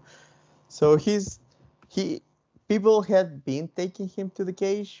too. So he people had been taking him to the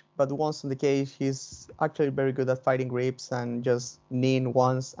cage, but once in the cage, he's actually very good at fighting grips and just kneeing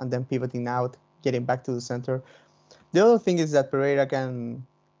once and then pivoting out, getting back to the center. The other thing is that Pereira can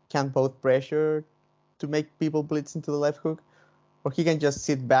both pressure to make people blitz into the left hook, or he can just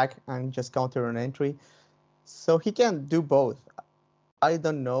sit back and just counter an entry. So he can do both. I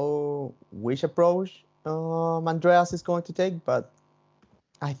don't know which approach Andreas is going to take, but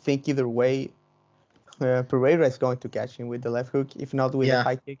I think either way, Pereira is going to catch him with the left hook, if not with a yeah,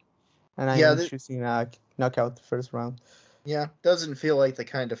 high kick. And I yeah, am choosing a knockout first round. yeah. Doesn't feel like the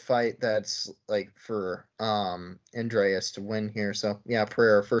kind of fight that's like for Andreas to win here. So yeah,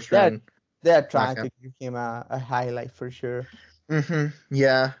 Pereira first They're round they're trying knockout. to give him a highlight for sure.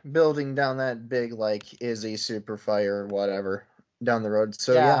 Yeah, building down that big like Izzy super fire or whatever down the road.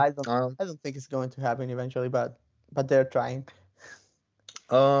 So Yeah, yeah, I don't think it's going to happen eventually, but they're trying.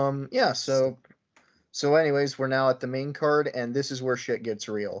 yeah. So anyways, we're now at the main card, and this is where shit gets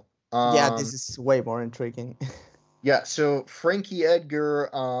real. Yeah, this is way more intriguing. Yeah. So Frankie Edgar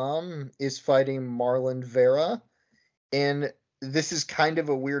is fighting Marlon Vera, and this is kind of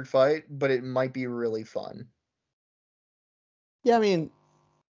a weird fight, but it might be really fun. Yeah, I mean,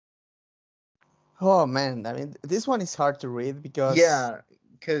 oh man, I mean, this one is hard to read because Yeah,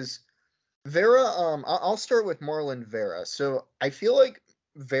 because Vera, I'll start with Marlon Vera. So I feel like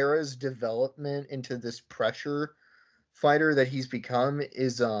Vera's development into this pressure fighter that he's become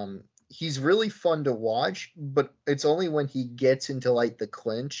is he's really fun to watch, but it's only when he gets into like the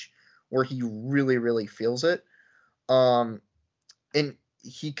clinch where he really, really feels it. Um and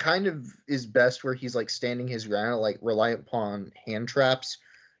he kind of is best where he's like standing his ground, like rely upon hand traps,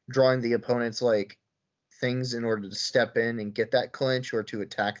 drawing the opponent's like things in order to step in and get that clinch or to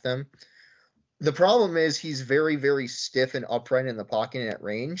attack them. The problem is he's very, very stiff and upright in the pocket and at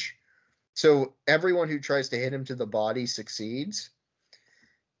range. So everyone who tries to hit him to the body succeeds.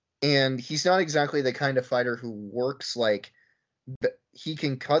 And he's not exactly the kind of fighter who works like he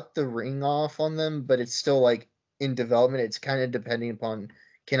can cut the ring off on them, but it's still like in development. It's kind of depending upon,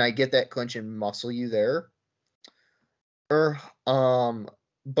 can I get that clinch and muscle you there? Or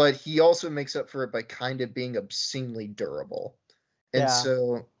but he also makes up for it by kind of being obscenely durable. And yeah,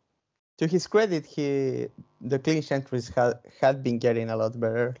 so to his credit, he the clinch entries had been getting a lot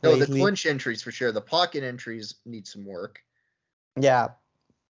better no, the lately. clinch entries for sure. The pocket entries need some work. Yeah.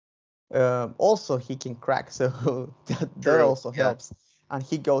 Also, he can crack, so that True. also Yeah. helps. And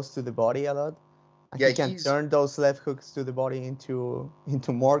he goes to the body a lot, and Yeah, he can he's turn those left hooks to the body into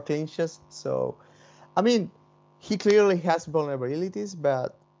more clinches. So, I mean, he clearly has vulnerabilities,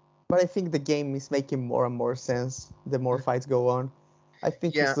 but I think the game is making more and more sense the more fights go on. I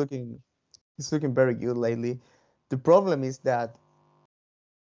think yeah, he's looking very good lately. The problem is that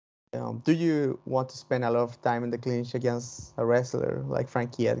do you want to spend a lot of time in the clinch against a wrestler like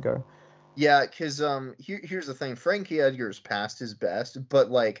Frankie Edgar? yeah, because here's the thing. Frankie Edgar's past his best, but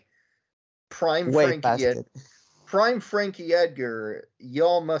like prime Way Frankie past Ed it. prime Frankie Edgar,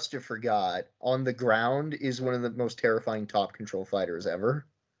 y'all must have forgot, on the ground is one of the most terrifying top control fighters ever.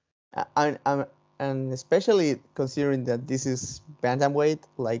 And and especially considering that this is bantamweight,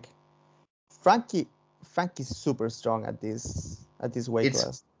 like Frankie Frankie's super strong at this weight It's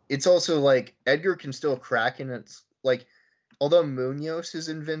class. it's also like Edgar can still crack, and it's like, although Munoz is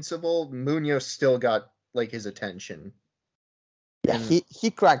invincible, Munoz still got like his attention. Yeah, And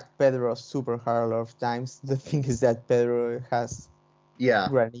he cracked Pedro super hard a lot of times. The thing is that Pedro has Yeah.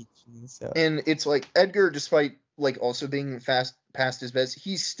 granite. So And it's like Edgar, despite like also being fast past his best,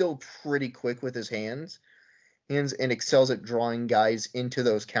 he's still pretty quick with his hands and excels at drawing guys into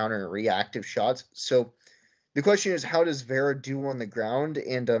those counter and reactive shots. So the question is, how does Vera do on the ground?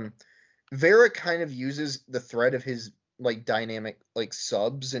 And Vera kind of uses the threat of his like dynamic like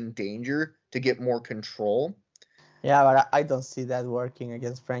subs and danger to get more control. yeah, but I don't see that working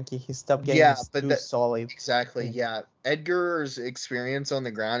against Frankie. His top game Yeah, is but too that solid. exactly, yeah. Edgar's experience on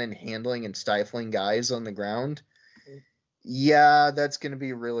the ground and handling and stifling guys on the ground, yeah, that's going to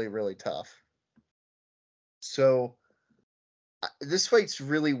be really, really tough. So this fight's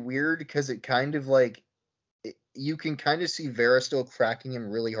really weird because it kind of like you can kind of see Vera still cracking him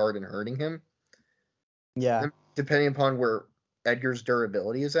really hard and hurting him, Yeah, depending upon where Edgar's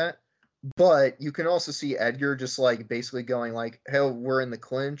durability is at. But you can also see Edgar just like basically going like, "Hey, we're in the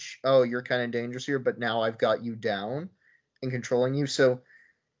clinch. Oh, you're kind of dangerous here, but now I've got you down and controlling you." So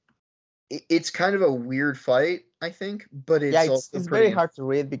it's kind of a weird fight, I think, but yeah, it's also it's very pretty hard to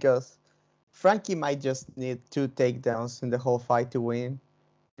read because Frankie might just need 2 takedowns in the whole fight to win.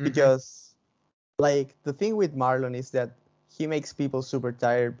 mm-hmm. Because like the thing with Marlon is that he makes people super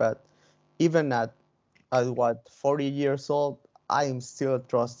tired, but even at what 40 years old, I'm still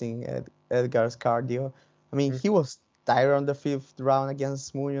trusting Edgar's cardio. I mean, he was tired on the 5th round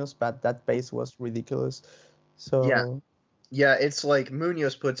against Munoz, but that pace was ridiculous. Yeah, So yeah, it's like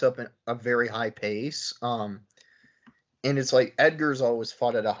Munoz puts up a very high pace. And it's like Edgar's always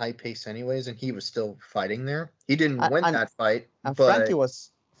fought at a high pace anyways, and he was still fighting there. He didn't a- win and that fight, and but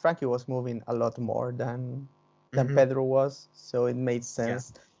Frankie was moving a lot more than mhm, Pedro was, so it made yeah,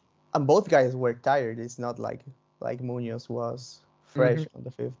 sense. And both guys were tired. It's not like Munoz was hmm fresh on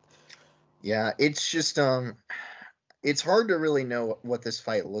the 5th. yeah, it's just it's hard to really know what this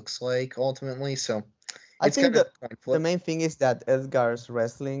fight looks like ultimately. So I it's think kind of that a coin the flip. main thing is that Edgar's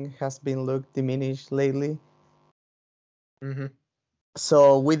wrestling has been looked diminished lately. Hmm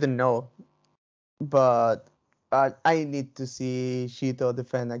So we don't know, but I need to see Shito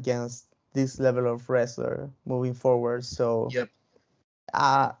defend against this level of wrestler moving forward. So Yep.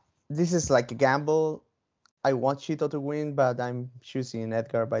 uh, this is like a gamble. I want Shito to win, but I'm choosing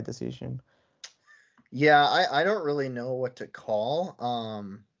Edgar by decision. Yeah, I don't really know what to call.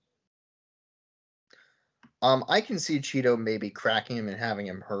 I can see Cheeto maybe cracking him and having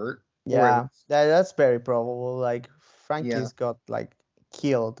him hurt, or at Yeah, least that's very probable. Like yeah, Frankie's got like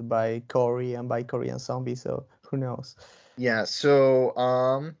killed by Corey and by Korean Zombie, so who knows? yeah. So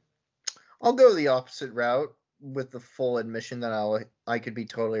I'll go the opposite route with the full admission that I could be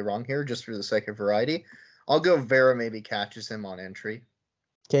totally wrong here, just for the sake of variety. I'll go Vera maybe catches him on entry,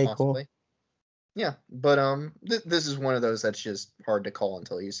 Okay, cool. possibly. Yeah, but this is one of those that's just hard to call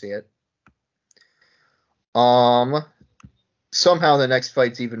until you see it. Um, Somehow the next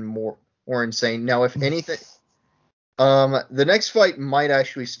fight's even more insane. Now, if anything, the next fight might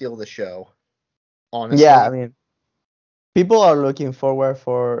actually steal the show. Yeah, I Honestly, mean, people are looking forward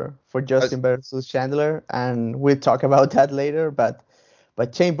for uh, Justin versus Chandler, and we'll talk about that later. But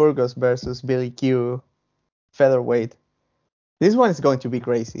Shane Burgos versus Billy Q featherweight. This one is going to be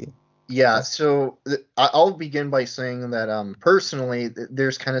crazy. yeah. As- So I'll begin by saying that personally,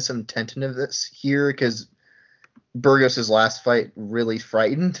 there's kind of some tentativeness here because Burgos's last fight really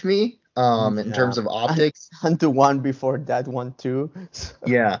frightened me in yeah, terms of and, optics. and the one before that one too.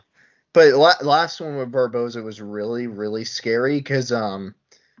 Yeah. But last one with Barboza was really really scary because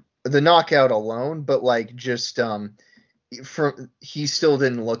the knockout alone, but like just from he still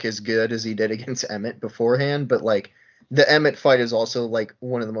didn't look as good as he did against Emmett beforehand, but like the Emmett fight is also like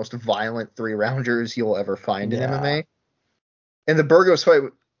one of the most violent 3 rounders you'll ever find in Yeah, MMA. And the Burgos fight,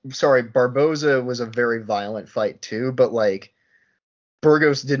 sorry, Barboza was a very violent fight too, but like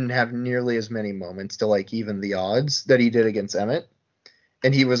Burgos didn't have nearly as many moments to like even the odds that he did against Emmett,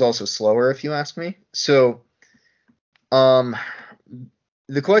 and he was also slower, if you ask me. So, um,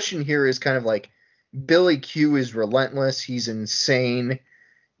 the question here is kind of like Billy Q is relentless, he's insane,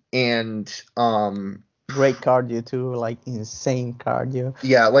 and great cardio too, like insane cardio.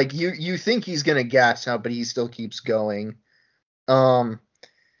 yeah, like you think he's gonna gas out, but he still keeps going. Um,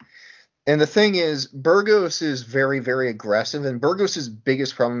 And the thing is, Burgos is very, very aggressive, and Burgos's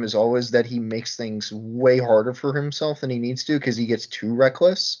biggest problem is always that he makes things way harder for himself than he needs to because he gets too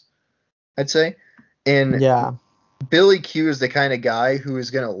reckless, I'd say. And Yeah, Billy Q is the kind of guy who is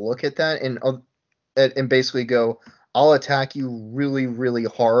going to look at that and basically go, "I'll attack you really, really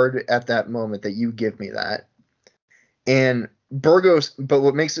hard at that moment that you give me that." And Burgos, but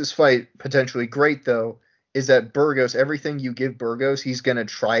what makes this fight potentially great though is that Burgos, everything you give Burgos, he's gonna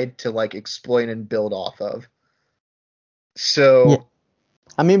try to like exploit and build off of. yeah, So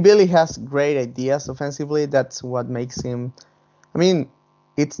I mean, Billy has great ideas offensively. That's what makes him. I mean,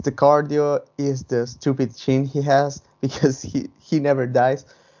 it's the cardio, is the stupid chin he has because he never dies,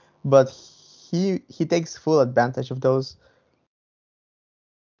 but he takes full advantage of those.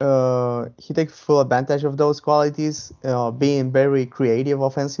 He takes full advantage of those qualities, being very creative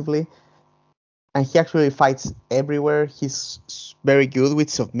offensively, and he actually fights everywhere. He's very good with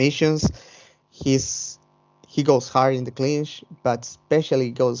submissions. He's he goes hard in the clinch, but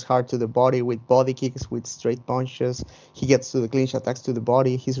especially goes hard to the body with body kicks, with straight punches. He gets to the clinch, attacks to the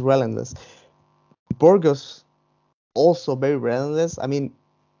body. He's relentless. Burgos also very relentless. I mean,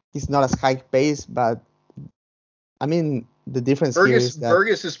 he's not as high pace, but I mean the difference here is that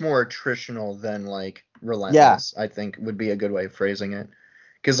Burgess is more attritional than like yeah, relentless. I think would be a good way of phrasing it.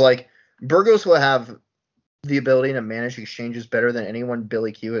 Because like Burgos will have the ability to manage exchanges better than anyone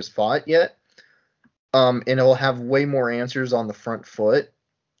Billy Q has fought yet. And he'll have way more answers on the front foot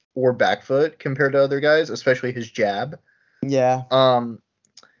or back foot compared to other guys, especially his jab. yeah,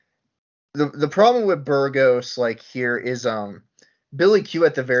 The problem with Burgos like here is Billy Q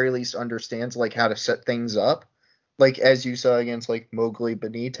at the very least understands like how to set things up. Like as you saw against like Mowgli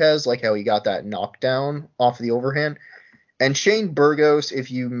Benitez, like how he got that knockdown off the overhand. And Shane Burgos, if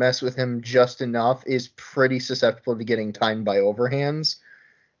you mess with him just enough, is pretty susceptible to getting timed by overhands.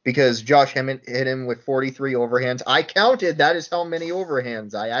 Because Josh Emmett hit him with 43 overhands. I counted. That is how many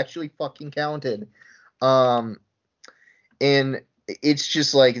overhands. I actually fucking counted. And it's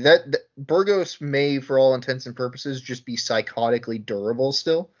just like that. Burgos may, for all intents and purposes, just be psychotically durable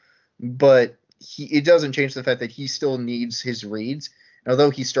still, but it doesn't change the fact that he still needs his reads. And although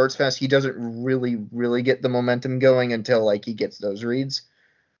he starts fast, he doesn't really get the momentum going until like he gets those reads.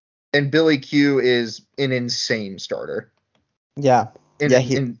 And Billy Q is an insane starter. yeah, And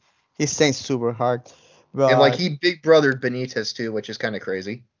yeah. and, He's staying super hard, and like but he big brothered Benitez too, which is kind of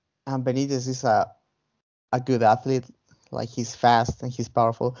crazy. Benitez is a good athlete. Like he's fast and he's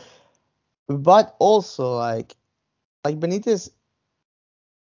powerful, but also like Benitez,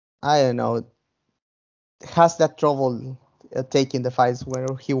 I don't know, has that trouble taking the fights where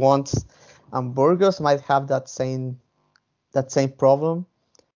he wants. And Burgos might have that same problem.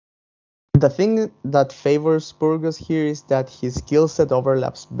 The thing that favors Burgos here is that his skill set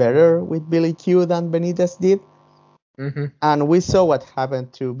overlaps better with Billy Q than Benitez did. Mm-hmm. And we saw what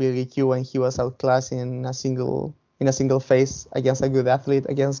happened to Billy Q when he was outclassed in a single phase against a good athlete,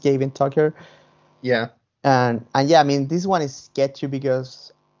 against Gavin Tucker. Yeah. And yeah, I mean this one is sketchy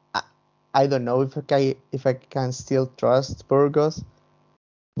because I don't know if I can still trust Burgos,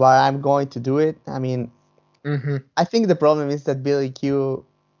 but I'm going to do it. I mean, Mm-hmm. I think the problem is that Billy Q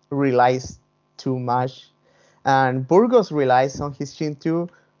relies too much, and Burgos relies on his chin too.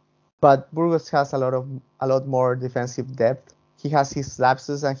 But Burgos has a lot more defensive depth. He has his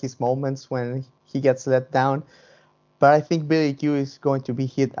lapses and his moments when he gets let down. But I think Billy Q is going to be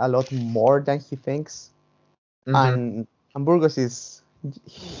hit a lot more than he thinks. Mm-hmm. And Burgos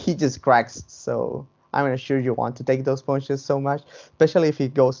he just cracks. So I'm not sure you want to take those punches so much, especially if he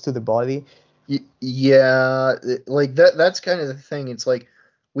goes to the body. Yeah, like that's kind of the thing. It's like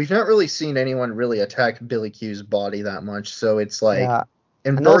we've not really seen anyone really attack Billy Q's body that much, so it's like Yeah.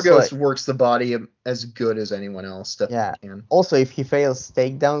 and And also, Burgos works the body as good as anyone else definitely yeah. can. Also, if he fails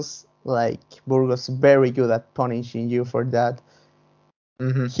takedowns, like Burgos very good at punishing you for that.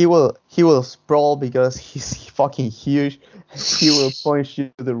 Mm-hmm. He will sprawl because he's fucking huge. He will punch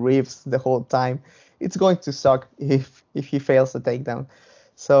you to the ribs the whole time. It's going to suck if he fails a takedown.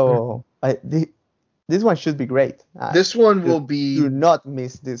 So this one should be great. This one Do, will be do not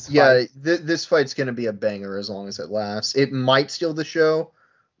miss this yeah, fight. this fight's going to be a banger as long as it lasts. It might steal the show,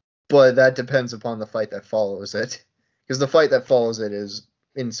 but that depends upon the fight that follows it. Because the fight that follows it is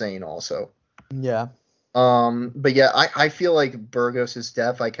insane also. Yeah. But yeah, I feel like Burgos'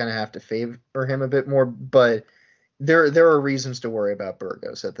 death, I kind of have to favor him a bit more, but there are reasons to worry about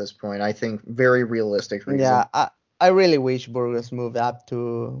Burgos at this point. I think very realistic reason. Yeah. I really wish Burgos moved up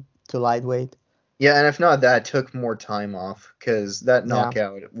to lightweight. Yeah, and if not that, took more time off because that Yeah.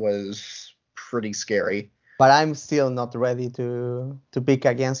 knockout was pretty scary. But I'm still not ready to pick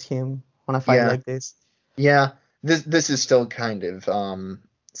against him on a fight Yeah, like this. yeah. This is still kind of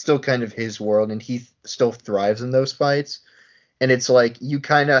his world, and he still thrives in those fights. And it's like you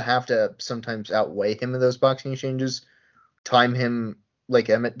kind of have to sometimes outweigh him in those boxing exchanges, time him like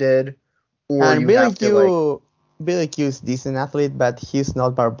Emmett did, or And you have to like Billy Q is decent athlete, but he's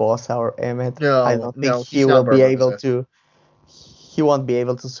not Barbosa or Emmett. I don't think no, he's not Barboza. he won't be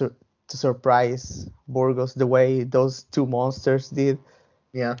able to surprise Burgos the way those two monsters did.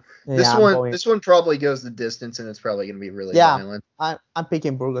 Yeah. Yeah, I'm going. This one probably goes the distance, and it's probably going to be really Yeah, violent. I'm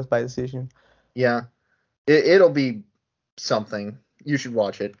picking Burgos by decision. Yeah. It'll be something. You should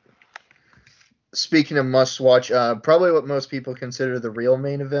watch it. Speaking of must watch, probably what most people consider the real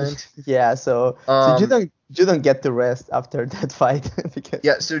main event. Yeah, so Um, you don't get to rest after that fight because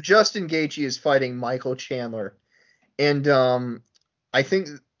yeah, so Justin Gaethje is fighting Michael Chandler, and I think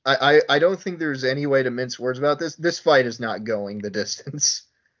I don't think there's any way to mince words about this. This fight is not going the distance,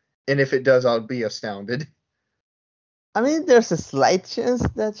 and if it does, I'll be astounded. I mean there's a slight chance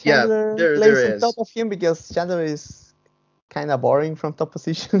that Yeah, Chandler there lays on top is. of him because Chandler is kind of boring from top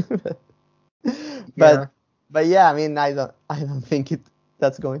position. Yeah, but but yeah, I mean I don't think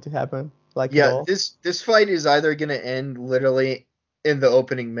that's going to happen like at yeah. all. This fight is either gonna end literally in the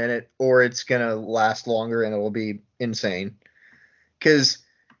opening minute, or it's gonna last longer, and it will be insane. Because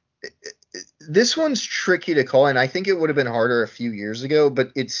this one's tricky to call, and I think it would have been harder a few years ago,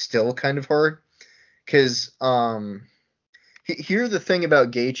 but it's still kind of hard. Because here the thing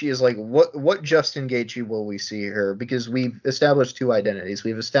about Gaethje is like what Justin Gaethje will we see here? Because we've established two identities.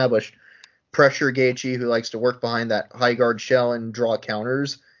 We've established pressure Gaethje, who likes to work behind that high guard shell and draw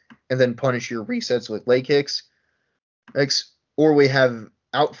counters, and then punish your resets with leg kicks. Or we have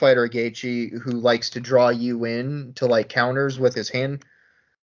outfighter Gaethje, who likes to draw you in to like counters with his hand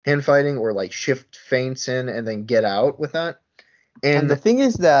fighting, or like shift feints in and then get out with that. And the And thing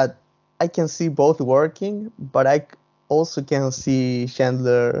is that I can see both working, but also can see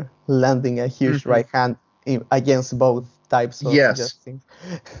Chandler landing a huge mhm, right hand against both types of yes, adjusting.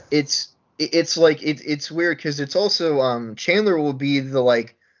 it's like it's weird because it's also Chandler will be the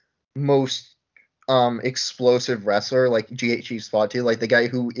like most explosive wrestler like GHG's fought to, like the guy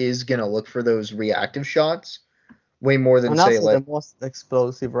who is gonna look for those reactive shots way more than And say also the like most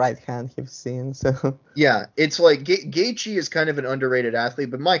explosive right hand he's seen. So yeah, it's like Gaethje is kind of an underrated athlete,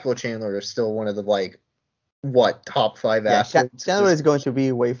 but Michael Chandler is still one of the like what top five yeah, athletes. Chandler is going to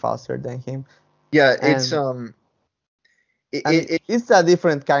be way faster than him. Yeah, it's And it it's a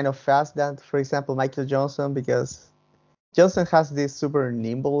different kind of fast than, for example, Michael Johnson, because Johnson has this super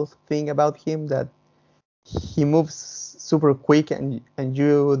nimble thing about him that he moves super quick and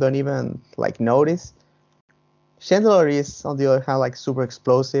you don't even like notice. Chandler is on the other hand like super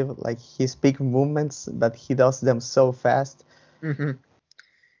explosive, like his big movements, but he does them so fast. mhm.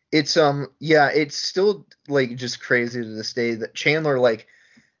 It's yeah, it's still like just crazy to this day that Chandler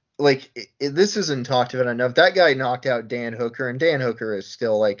this isn't talked about enough. That guy knocked out Dan Hooker, and Dan Hooker is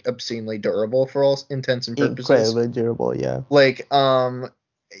still like obscenely durable for all intents and purposes. Incredibly durable, yeah. Like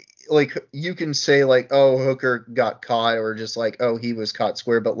like you can say like, oh, Hooker got caught, or just like, oh, he was caught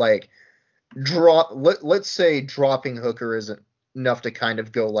square, but like let's say dropping Hooker isn't enough to kind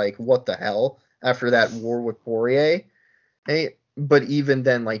of go like, what the hell, after that war with Poirier. Hey, but even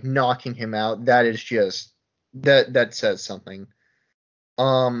then, like knocking him out, that is just that says something.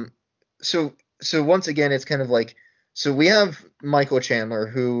 Um, so once again, it's kind of like, so we have Michael Chandler,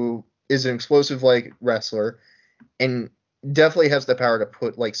 who is an explosive like wrestler and definitely has the power to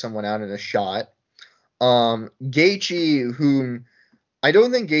put like someone out in a shot. Gaethje, whom I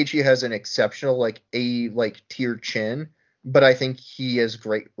don't think Gaethje has an exceptional like a like tier chin, but I think he has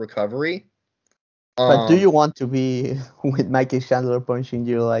great recovery. But do Um, you want to be with Michael Chandler punching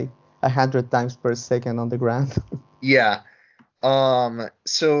you like 100 times per second on the ground? yeah.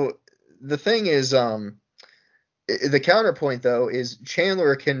 So the thing is, the counterpoint though is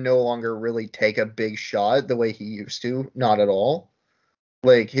Chandler can no longer really take a big shot the way he used to, not at all.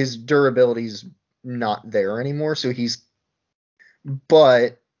 Like his durability's not there anymore, so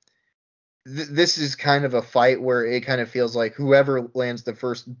but this is kind of a fight where it kind of feels like whoever lands the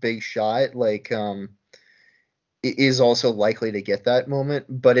first big shot, like is also likely to get that moment,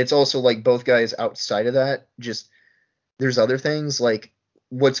 but it's also like both guys outside of that, just there's other things like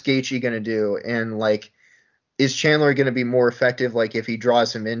what's Gaethje going to do, and like is Chandler going to be more effective like if he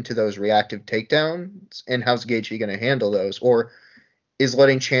draws him into those reactive takedowns, and how's Gaethje going to handle those, or is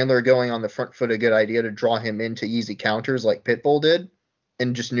letting Chandler going on the front foot a good idea to draw him into easy counters like Pitbull did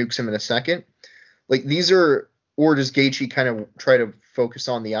and just nukes him in a second? Like these are, or does Gaethje kind of try to focus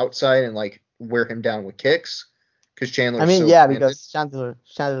on the outside and like wear him down with kicks because I Chandler's mean, so yeah, planted? because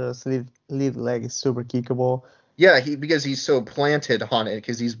Chandler's lead leg is super kickable. Yeah, because he's so planted on it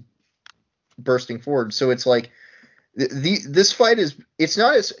because he's bursting forward. So it's like this fight is, it's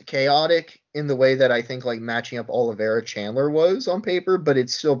not as chaotic in the way that I think like matching up Oliveira Chandler was on paper, but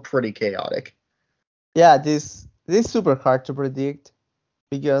it's still pretty chaotic. Yeah, this is super hard to predict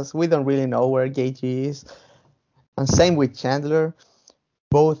because we don't really know where Gaethje is. And same with Chandler.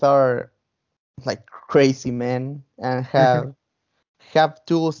 Both are like crazy men and have have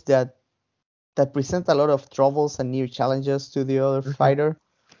tools that present a lot of troubles and new challenges to the other Mhm. fighter.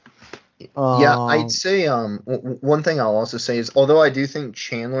 Yeah, I'd Um, say one thing I'll also say is although I do think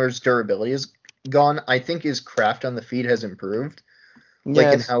Chandler's durability is gone, I think his craft on the feet has improved,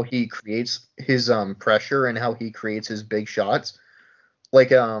 like in yes, how he creates his pressure and how he creates his big shots, like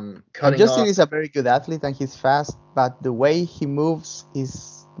cutting Justin off. is a very good athlete and he's fast, but the way he moves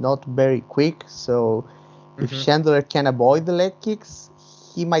is not very quick. So if Mhm, Chandler can avoid the leg kicks,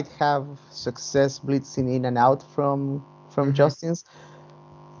 he might have success blitzing in and out from mhm. Justin's.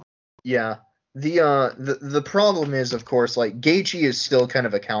 Yeah. The problem is, of course, like Gaethje is still kind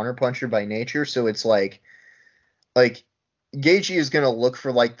of a counterpuncher by nature, so it's like Gaethje is gonna look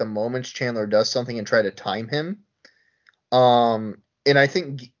for like the moments Chandler does something and try to time him. And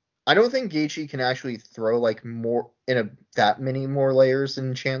I don't think Gaethje can actually throw like more in that many more layers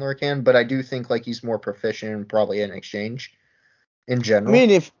than Chandler can, but I do think like he's more proficient and probably in exchange in I general. mean,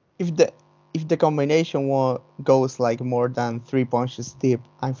 if the if the combination goes like more than 3 punches deep,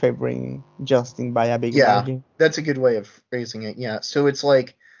 I'm favoring Justin by a big Yeah, margin. that's a good way of phrasing it. Yeah, so it's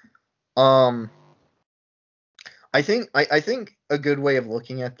like um I think a good way of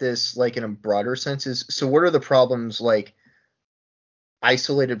looking at this, like in a broader sense, is so what are the problems, like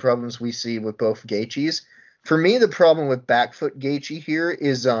isolated problems we see with both Gaethjes? For me, the problem with backfoot Gaethje here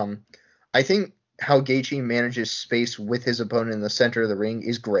is I think how Gaethje manages space with his opponent in the center of the ring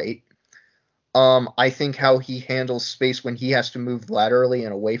is great. I think how he handles space when he has to move laterally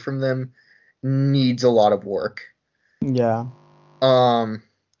and away from them needs a lot of work. Yeah. Um,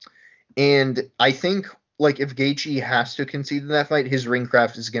 and I think like if Gaethje has to concede in that fight, his ring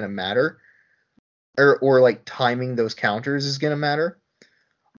craft is gonna matter, or like timing those counters is gonna matter.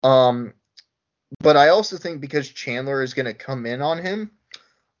 Um, but I also think because Chandler is gonna come in on him,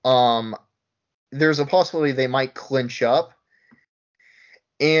 um, there's a possibility they might clinch up,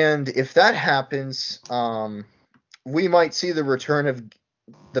 and if that happens, we might see the return of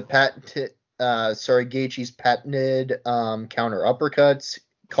the Gaethje's patented counter uppercuts,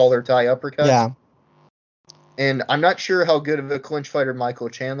 collar tie uppercuts. Yeah. And I'm not sure how good of a clinch fighter Michael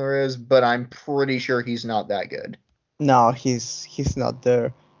Chandler is, but I'm pretty sure he's not that good. No, he's not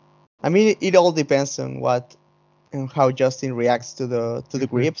there. I mean, it all depends on how Justin reacts to the Hmm.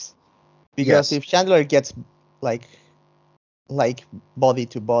 grips. Because Yes. if Chandler gets like like body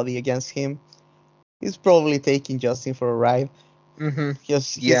to body against him, he's probably taking Justin for a ride. Hmm.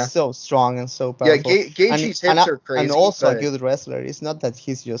 Because he's Yeah. so strong and so Yeah. powerful, Gaethje's hips are and crazy, also a but good wrestler. It's not that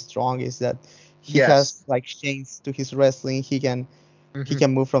he's just strong; it's that he yes. has like chains to his wrestling. He Hmm.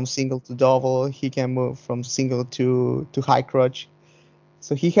 can move from single to double. He can move from single to high crotch.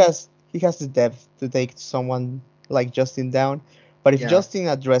 So he has the depth to take someone like Justin down. But if Yeah. Justin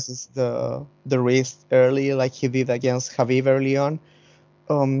addresses the wrist early, like he did against Khabib early on,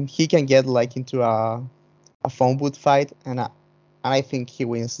 he can get like into a phone booth fight, and I think he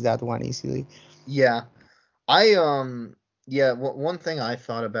wins that one easily. Yeah. I yeah. One thing I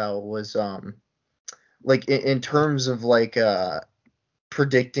thought about was like in terms of like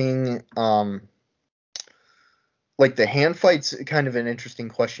predicting like the hand fight's kind of an interesting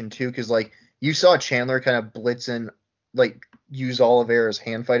question too, because like you saw Chandler kind of blitz and like use Oliveira's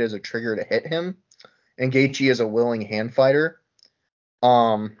hand fight as a trigger to hit him, and Gaethje is a willing hand fighter.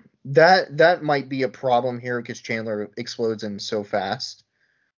 That might be a problem here because Chandler explodes him so fast.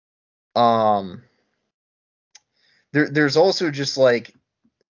 Um, there's also just like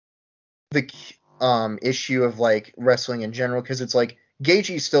the issue of like wrestling in general because it's like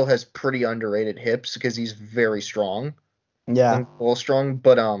Gaethje still has pretty underrated hips because he's very strong Yeah. and full strong,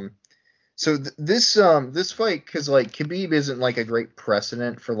 but so this fight, because like Khabib isn't like a great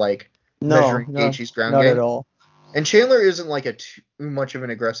precedent for like No, measuring no, Gaethje's ground not at game, all. and Chandler isn't like a too much of an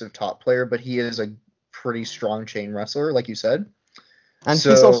aggressive top player, but he is a pretty strong chain wrestler, like you said. And he's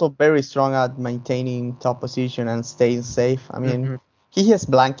So also very strong at maintaining top position and staying safe. I mean, mhm, he has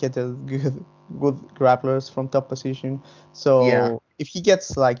blanketed good grapplers from top position. yeah, So if he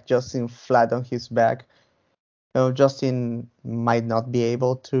gets like Justin flat on his back, Justin might not be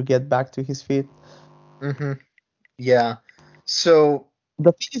able to get back to his feet. hmm yeah. So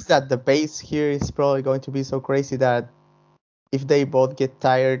The thing is that the pace here is probably going to be so crazy that if they both get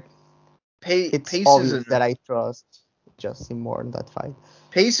tired, it's pace is obvious that an I trust Justin more in that fight.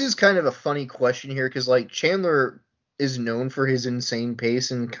 pace is kind of a funny question here because like Chandler is known for his insane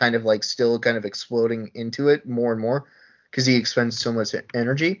pace and kind of like still kind of exploding into it more and more because he expends so much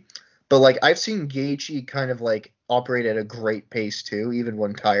energy. But like I've seen Gaethje kind of like operate at a great pace too, even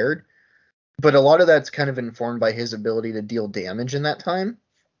when tired. But a lot of that's kind of informed by his ability to deal damage in that time.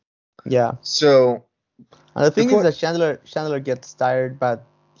 Yeah. So And the The thing is point, that Chandler gets tired, but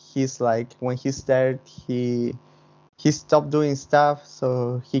he's like when he's tired, he stopped doing stuff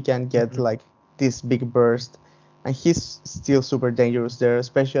so he can get Mhm. like this big burst, and he's still super dangerous there,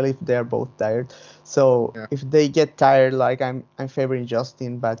 especially if they're both tired. So yeah, if they get tired, like I'm favoring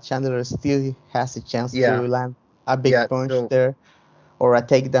Justin, but Chandler still has a chance yeah, to land a big yeah. punch So, there or a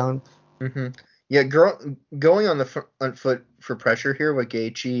takedown. hmm yeah, going on the on foot for pressure here with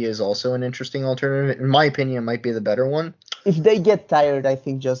Gaethje is also an interesting alternative. In my opinion, it might be the better one. If they get tired, I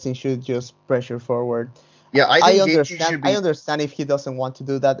think Justin should just pressure forward. Yeah, I I think Gaethje understand. should I be. understand if he doesn't want to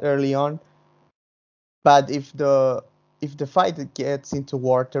do that early on, but if the fight gets into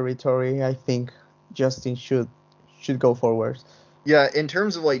war territory, I think Justin should go forward. Yeah, in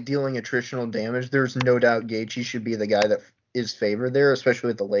terms of like dealing attritional damage, there's no doubt Gaethje should be the guy that is favored there, especially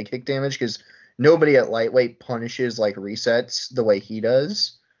with the leg kick damage, because nobody at lightweight punishes like resets the way he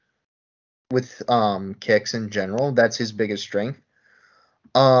does with kicks in general. That's his biggest strength.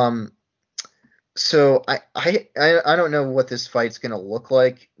 Um, so I don't know what this fight's gonna look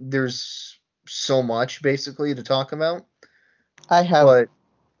like. There's so much basically to talk about, I have but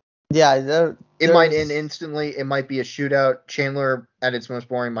yeah. it might end There's instantly. It might be a shootout. Chandler at its most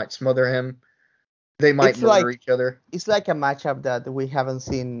boring might smother him. They might it's murder like each other. it's like a matchup that we haven't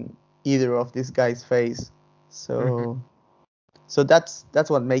seen either of these guys face. Hmm So that's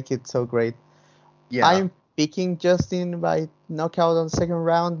what makes it so great. Yeah, I'm picking Justin by knockout on the second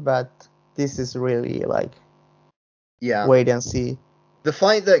round, but this is really like yeah. wait and see. The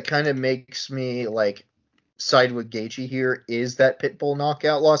fight that kind of makes me like side with Gaethje here is that Pitbull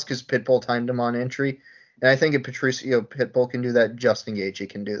knockout loss because Pitbull timed him on entry, and I think if Patricio Pitbull can do that, Justin Gaethje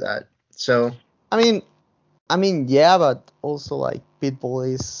can do that. So I mean, yeah, but also like Pitbull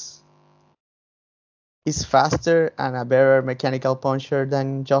is faster and a better mechanical puncher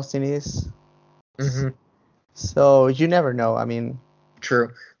than Justin is. mhm, So you never know. I mean,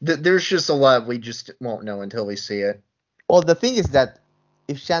 true. There's just a lot we just won't know until we see it. well, the thing is that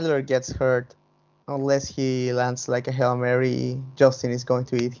if Chandler gets hurt, unless he lands like a Hail Mary, Justin is going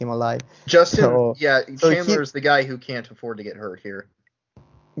to eat him alive. Justin, So, yeah, so he, Chandler is the guy who can't afford to get hurt here.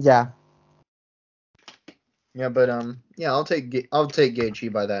 yeah, Yeah, but yeah, I'll take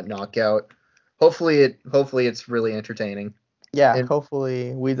Gaethje by that knockout. Hopefully it's really entertaining. yeah. And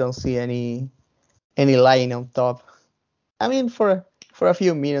Hopefully we don't see any lying on top. I mean, for a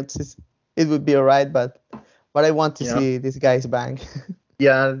few minutes, it would be alright, but I want to yeah, see this guy's bang.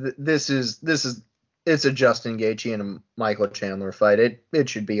 yeah, this is it's a Justin Gaethje and a Michael Chandler fight. It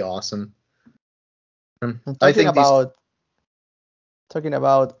should be awesome. And I think these talking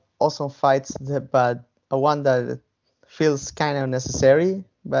about awesome fights, but a one that feels kind of necessary.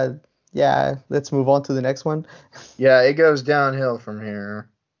 But yeah, let's move on to the next one. yeah, it goes downhill from here.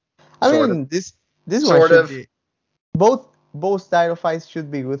 I Sort of. mean, this one Sort should of. be both title fights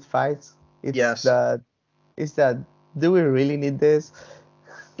should be good fights. It's Yes. that is that do we really need this?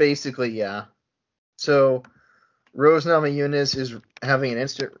 Basically, yeah. So Rose Namajunas is having an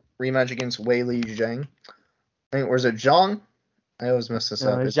instant rematch against Wei Li Zhang. I think was it Zhang? I always mess this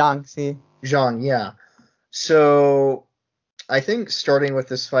up. It's Zhang, see, Zhang, yeah. So I think starting with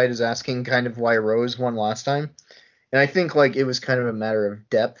this fight is asking kind of why Rose won last time. And I think like it was kind of a matter of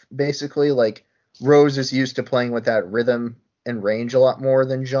depth, basically. Like Rose is used to playing with that rhythm and range a lot more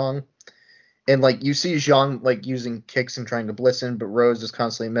than Zhang. And like you see Zhang like using kicks and trying to blitzen, but Rose is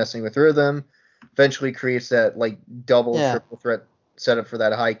constantly messing with rhythm. Eventually creates that like double, yeah. triple threat setup for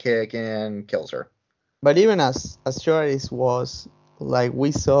that high kick and kills her. But even as short as it was, like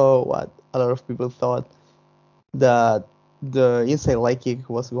we saw what a lot of people thought that the inside leg kick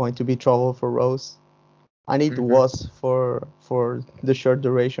was going to be trouble for Rose, and it Mm-hmm. was for the short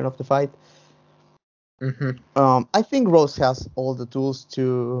duration of the fight. Mm-hmm. I think Rose has all the tools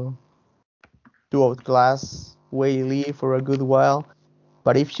to outclass Wei Li for a good while,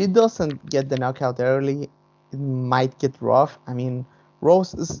 but if she doesn't get the knockout early, it might get rough. I mean,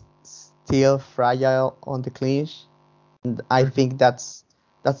 Rose is still fragile on the clinch, and I Mm-hmm. think that's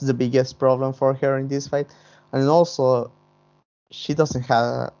the biggest problem for her in this fight. And also, she doesn't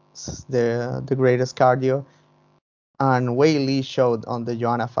have the greatest cardio. And Wei Li showed on the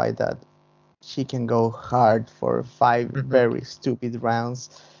Joanna fight that she can go hard for five Mm-hmm. very stupid rounds.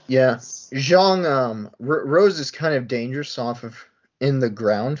 Yeah. Zhang Rose is kind of dangerous off of in the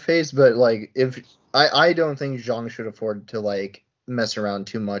ground phase, but like if I don't think Zhang should afford to like mess around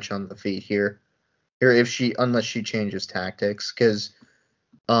too much on the feet here. Here if she unless she changes tactics cuz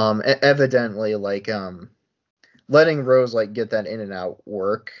evidently like letting Rose like get that in and out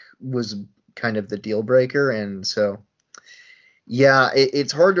work was kind of the deal breaker, and so yeah,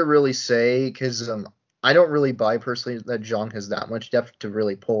 it's hard to really say because I don't really buy personally that Zhang has that much depth to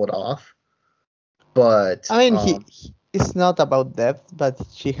really pull it off. But I mean, it's not about depth, but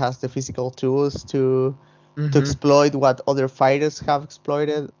she has the physical tools to mhm, exploit what other fighters have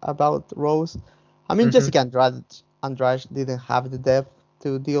exploited about Rose. I mean, mhm. Jessica Andrade didn't have the depth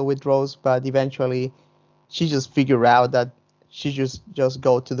to deal with Rose, but eventually she just figured out that she just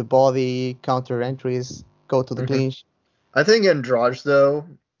go to the body, counter entries, go to the Mhm. clinch. I think Andrade, though,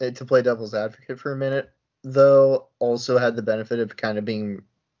 to play devil's advocate for a minute, though, also had the benefit of kind of being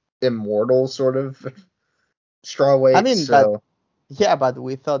immortal, sort of straw I weight. mean, but So, yeah, but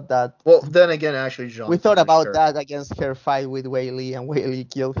we thought that well, then again, actually, we Zhang thought for about sure. that against her fight with Whaley, and Whaley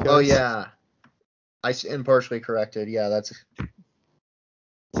killed Oh her. yeah, impartially corrected. Yeah, that's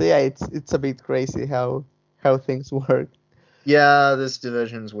So yeah, it's a bit crazy how things work. yeah. This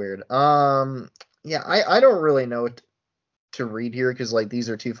division's weird. Yeah, I don't really know what to read here because like these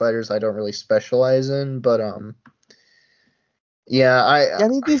are two fighters I don't really specialize in, but yeah, Yeah, I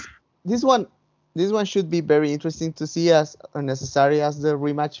mean this one should be very interesting to see as unnecessary as the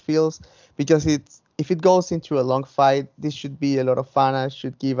rematch feels, because it's if it goes into a long fight, this should be a lot of fun and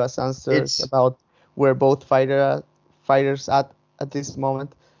should give us answers it's about where both fighters at this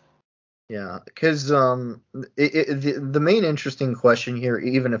moment. yeah, because the main interesting question here,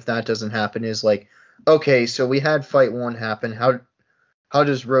 even if that doesn't happen, is like, okay, so we had fight one happen. How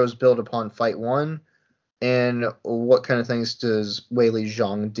does Rose build upon fight one, and what kind of things does Weili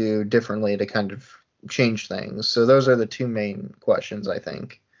Zhang do differently to kind of change things? So those are the two main questions, I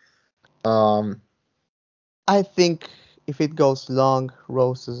think. Um, I think if it goes long,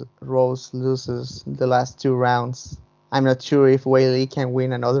 Rose loses the last two rounds. I'm not sure if Whaley can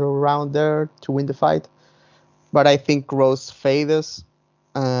win another round there to win the fight, but I think Rose fades,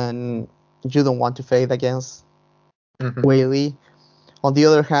 and you don't want to fade against mhm, Whaley. On the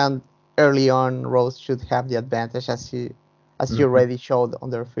other hand, early on, Rose should have the advantage as you mhm. already showed on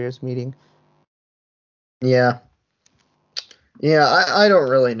their first meeting. Yeah, yeah. I don't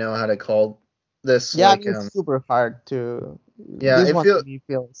really know how to call this. Yeah, I Like, mean it's super hard to. yeah, This it one to feel me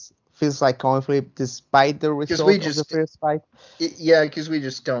feels like coin flip despite the because we result of the just first fight. yeah, because we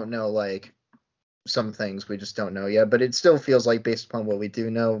just don't know like some things we just don't know yet, but it still feels like based upon what we do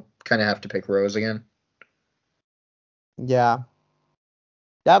know, kind of have to pick Rose again. Yeah.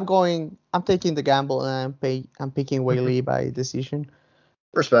 Yeah, I'm taking the gamble and I'm picking Whaley by decision.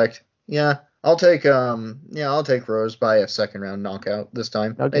 Respect. Yeah, I'll take Rose by a second round knockout this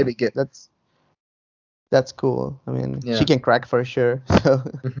time. Okay, Maybe get that's cool. I mean, she yeah. can crack for sure. So,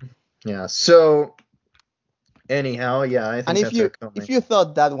 Yeah. So anyhow, yeah, I and think that's it if coming. you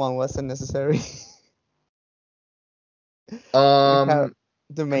thought that one was unnecessary, we have Um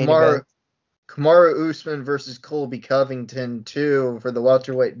the main Kamara event. Kamara Usman versus Colby Covington 2 for the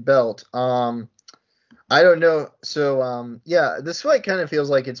welterweight belt. I don't know. So yeah, this fight kind of feels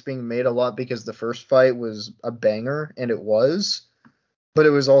like it's being made a lot because the first fight was a banger and it was, but it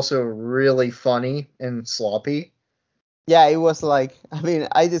was also really funny and sloppy. Yeah, it was like, I mean,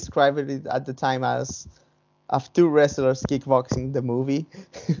 I described it at the time as of two wrestlers kickboxing the movie.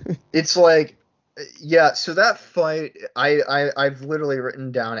 It's like yeah, so that fight I've literally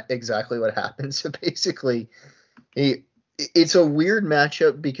written down exactly what happened. So basically, he it's a weird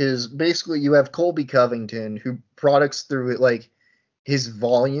matchup because basically you have Colby Covington who products through it like his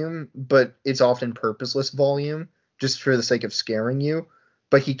volume, but it's often purposeless volume just for the sake of scaring you.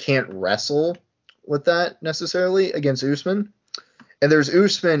 But he can't wrestle with that necessarily against Usman. And there's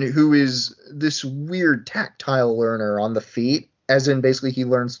Usman who is this weird tactile learner on the feet, as in basically he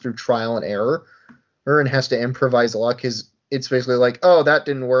learns through trial and error, and has to improvise a lot because it's basically like, oh, that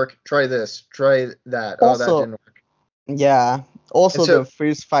didn't work. Try this. Try that. Oh, that Also, didn't work. yeah, And also so the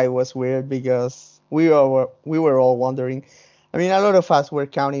first fight was weird because we were all wondering. I mean, a lot of us were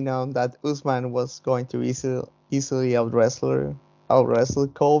counting on that Usman was going to easily out wrestle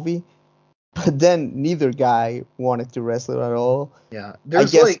Colby, but then neither guy wanted to wrestle at all. yeah, I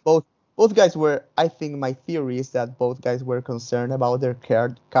there's guess like both guys were. I think my theory is that both guys were concerned about their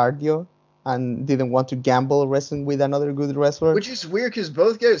cardio and didn't want to gamble wrestling with another good wrestler. which is weird because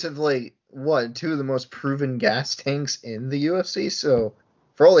both guys have like what two of the most proven gas tanks in the UFC. So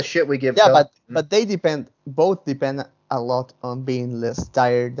for all the shit we give Yeah, Covington, but they both depend a lot on being less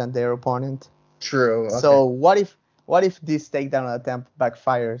tired than their opponent. true. Okay, So what if this takedown attempt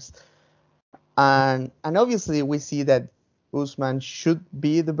backfires? And obviously we see that Usman should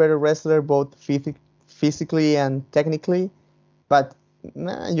be the better wrestler both physically and technically, but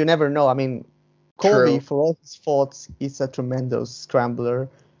you never know. I mean, Colby true, for all his faults is a tremendous scrambler.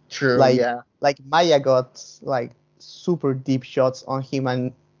 true. Like Yeah, like Maya got like super deep shots on him,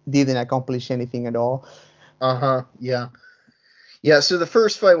 and didn't accomplish anything at all. Yeah. Yeah, so the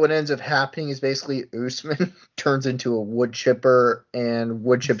first fight, what ends up happening is basically Usman turns into a wood chipper and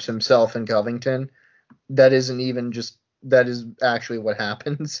wood chips himself in Covington. That is actually what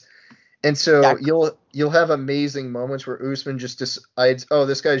happens. And so Yeah, you'll have amazing moments where Usman just decides, oh,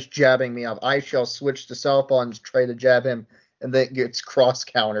 this guy's jabbing me up. I shall switch to southpaw and try to jab him, and then gets cross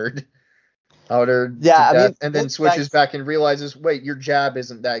countered to I death, mean, and then both switches guys, back and realizes, wait, your jab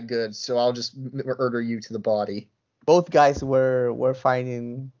isn't that good, so I'll just murder you to the body. were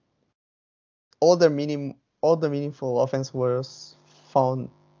fighting all their meaningful offense was found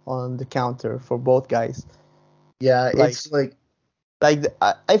on the counter for both guys. Yeah, Like it's like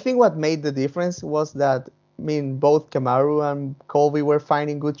I think what made the difference was that I mean both Kamaru and Colby were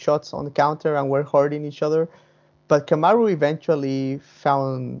finding good shots on the counter and were hurting each other, but Kamaru eventually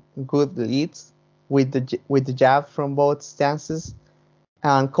found good leads with the jab from both stances,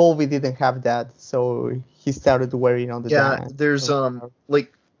 and Colby didn't have that, so he started wearing on the yeah, damage there's from Kamaru.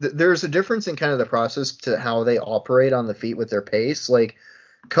 like there's a difference in kind of the process to how they operate on the feet with their pace. Like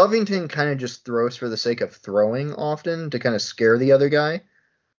Covington kind of just throws for the sake of throwing often to kind of scare the other guy,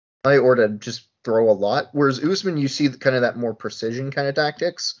 right? Or to just throw a lot. Whereas Usman, you see kind of that more precision kind of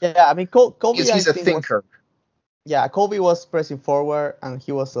tactics Yeah, I mean because Colby I he's a think was thinker. yeah Colby was pressing forward and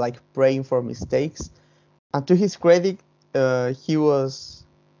he was like praying for mistakes. And to his credit, he was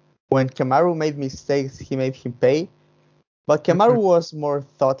when Kamaru made mistakes, he made him pay. But Kamaru was more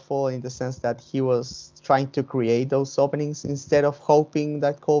thoughtful in the sense that he was trying to create those openings instead of hoping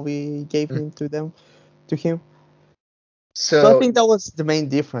that Kobe gave him to him. So I So think that was the main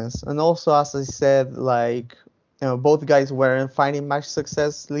difference. And also, as I said, like both guys weren't finding much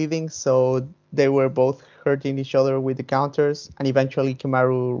success leading, so they were both hurting each other with the counters. And eventually,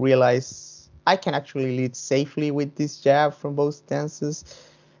 Kamaru realized I can actually lead safely with this jab from both stances,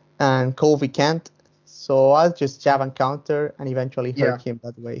 and Colby can't. So I'll just jab and counter and eventually yeah, hurt him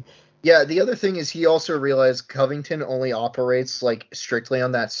that way. yeah. The other thing is he also realized Covington only operates like strictly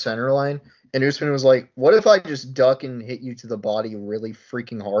on that center line, and Usman was like, "What if I just duck and hit you to the body really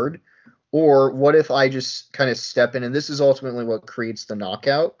freaking hard?" Or what if I just kind of step in, and this is ultimately what creates the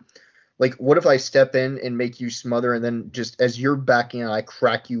knockout. Like, what if I step in and make you smother, and then just as you're backing out, I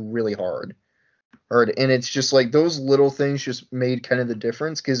crack you really hard. Hard. And it's just like those little things just made kind of the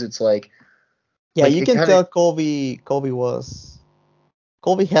difference because it's Yeah, like you it can kind of tell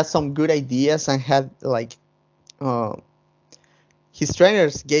Colby had some good ideas and had like uh, his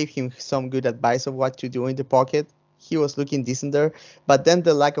trainers gave him some good advice of what to do in the pocket. He was looking decent there, but then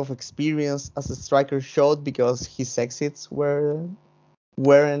the lack of experience as a striker showed because his exits weren't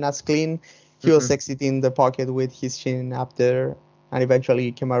as clean. He was mhm, exiting the pocket with his chin up there, and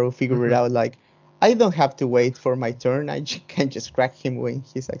eventually Kamaru figured it mhm. out like, I don't have to wait for my turn. I can just crack him when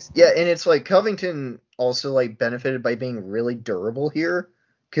he's Yeah, exiting. and it's like Covington also like benefited by being really durable here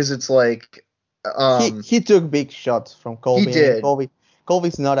because it's like He took big shots from he Colby. I mean, did.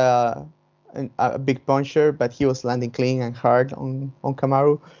 Colby's not a big puncher, but he was landing clean and hard on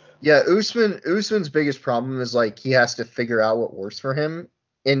Kamaru. Yeah, Usman's biggest problem is like he has to figure out what works for him,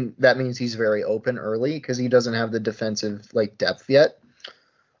 and that means he's very open early because he doesn't have the defensive like depth yet.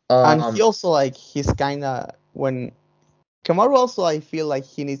 And he Um, also like he's kind of when Kamaru also I feel like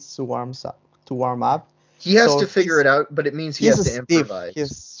he needs to warm up. he has So to figure it out, but it means he he's has a to stiff. improvise.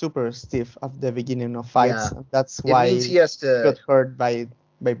 He's super stiff at the beginning of Yeah, fights. And that's it why means he has he got to. hurt by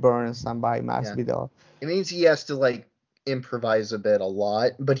Burns and by Yeah, Masvidal. it means he has to like improvise a bit, a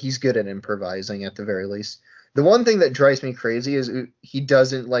lot, but he's good at improvising at the very least. The one thing that drives me crazy is he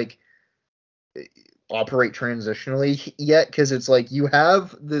doesn't like operate transitionally yet because it's like you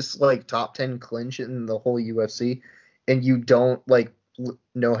have this like top 10 clinch in the whole UFC and you don't like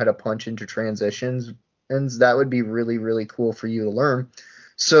know how to punch into transitions, and that would be really really cool for you to learn.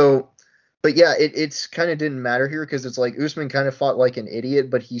 So but yeah, it's kind of didn't matter here because it's like Usman kind of fought like an idiot,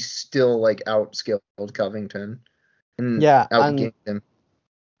 but he still like outskilled Covington and Yeah, outgained him.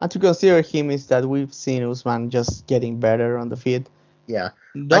 and to consider him is that we've seen Usman just getting better on the feet. Yeah,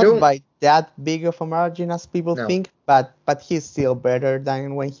 I Not don't by that big of a margin as people know. think, but he's still better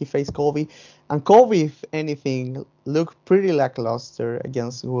than when he faced Colby. And Colby, if anything, looked pretty lackluster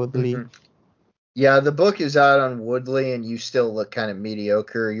against Woodley. Yeah, the book is out on Woodley, and you still look kind of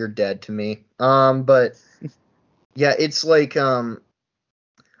mediocre. You're dead to me. But yeah, it's like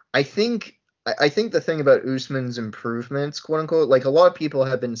I think I think the thing about Usman's improvements, quote unquote, like a lot of people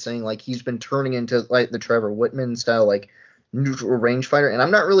have been saying, like he's been turning into like the Trevor Whitman style, like neutral range fighter, and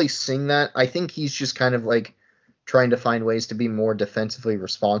I'm not really seeing that. I think he's just kind of like trying to find ways to be more defensively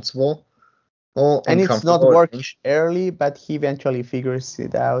responsible. Well, And it's not uncomfortable and working anxious. early, but he eventually figures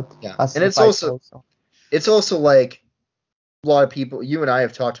it out Yeah, as and the fight goes on. it's also like a lot of people. You and I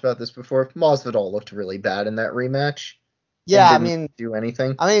have talked about this before. Masvidal looked really bad in that rematch and Yeah, didn't do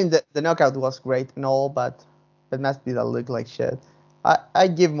anything. the knockout was great and all, but Masvidal looked like shit. I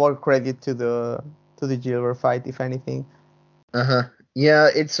give more credit to the Gilbert fight, if anything. Uh-huh. Yeah,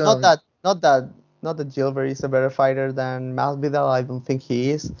 it's Not that not that not that Gilbert is a better fighter than Masvidal. I don't think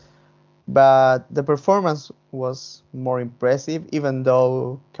he is, but the performance was more impressive. Even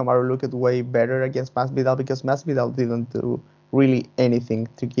though Kamaru looked way better against Masvidal because Masvidal didn't do really anything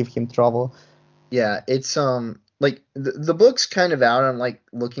to give him trouble. yeah, it's like the book's kind of out on like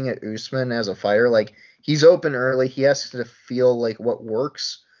looking at Usman as a fighter. Like he's open early. He has to feel like what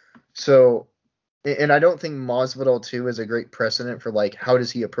works. So and I don't think Masvidal too is a great precedent for like how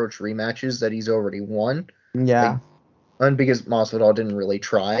does he approach rematches that he's already won. Like Yeah, and because Masvidal didn't really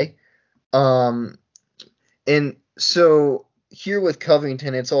try. Um and so here with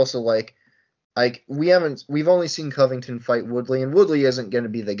Covington, it's also like we've only seen Covington fight Woodley, and Woodley isn't going to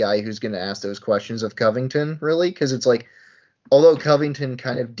be the guy who's going to ask those questions of Covington, really, because it's like although Covington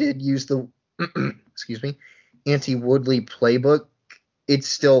kind of did use the excuse me anti-Woodley playbook, it's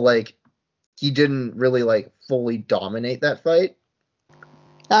still like he didn't really like fully dominate that fight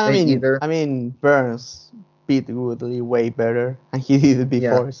either. Burns beat Woodley way better, and he did it Yeah,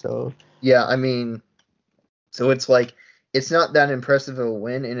 before. So yeah. I mean, so it's like it's not that impressive of a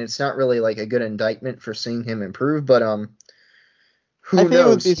win, and it's not really like a good indictment for seeing him improve. But I who think it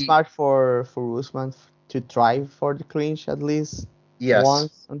would knows? be smart for Usman to try for the clinch at least Yes.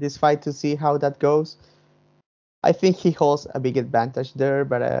 once on this fight to see how that goes. I think he holds a big advantage there,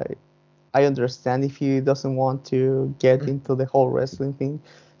 but I understand if he doesn't want to get into the whole wrestling thing,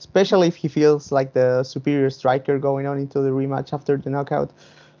 especially if he feels like the superior striker going on into the rematch after the knockout.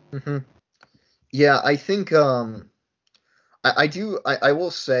 Mm-hmm. Yeah, I think I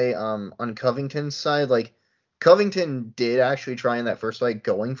will say on Covington's side, like Covington did actually try in that first fight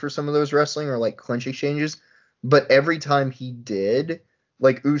going for some of those wrestling or like clinch exchanges, but every time he did,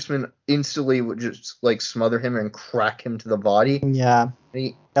 like Usman instantly would just like smother him and crack him to the body, Yeah,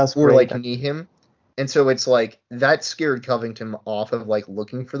 that was or great. like knee him. And so it's like that scared Covington off of like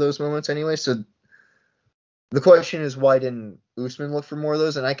looking for those moments anyway. So the question is why didn't Usman look for more of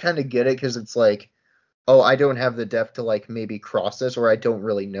those? And I kind of get it because it's like oh, I don't have the depth to like maybe cross this, or I don't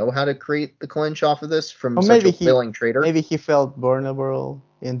really know how to create the clinch off of this from Or such a willing trader. maybe he felt vulnerable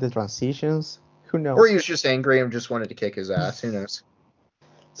in the transitions. Who Or he knows? was just angry and just wanted to kick his ass. Who knows?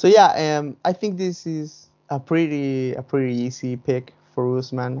 So yeah, I think this is a pretty easy pick for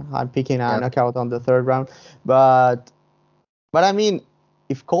Usman. I'm picking a Yeah. knockout on the third round, but but I mean,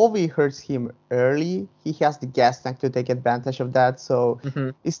 if Colby hurts him early, he has the gas tank to take advantage of that. So hmm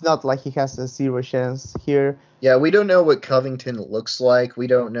it's not like he has a zero chance here. Yeah, we don't know what Covington looks like. We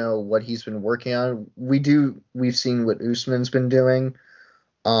don't know what he's been working on. We've seen what Usman's been doing.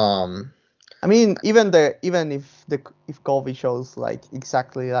 Um, I mean, if Colby shows like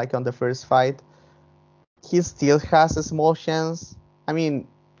exactly like on the first fight, he still has a small chance. I mean,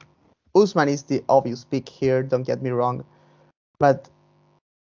 Usman is the obvious pick here. Don't get me wrong, but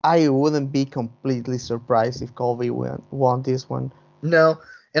I wouldn't be completely surprised if Colby won this one. no,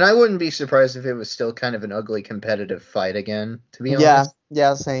 and I wouldn't be surprised if it was still kind of an ugly competitive fight again, to be Yeah, honest.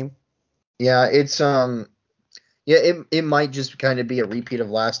 yeah, same. Yeah, it's yeah, it might just kind of be a repeat of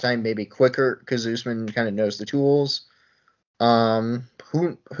last time, maybe quicker because Usman kind of knows the tools.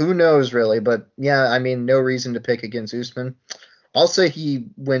 Who knows really? But yeah, I mean, no reason to pick against Usman. I'll say he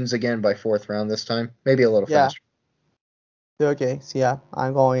wins again by fourth round this time, maybe a little Yeah. faster. Okay. So yeah,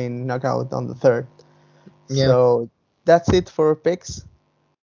 I'm going knockout on the third. Yeah. So that's it for picks.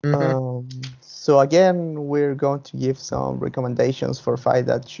 Mm-hmm. So again, we're going to give some recommendations for fight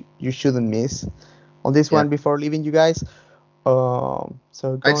that you shouldn't miss on this Yeah. one before leaving you guys.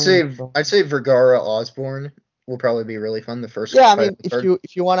 So going from I'd say Vergara Osborne will probably be really fun. The first yeah, I fight of mean, the card.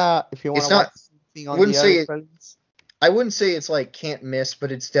 if you wanna It's watch not. something on Wouldn't the early say prelims, I wouldn't say it's like can't miss,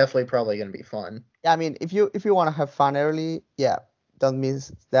 but it's definitely probably gonna be fun. yeah, I mean, if you wanna have fun early, yeah, don't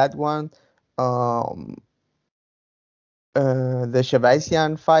miss that one. Um, the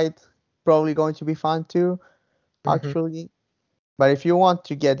Shabasian fight probably going to be fun too, Mm-hmm. actually. But if you want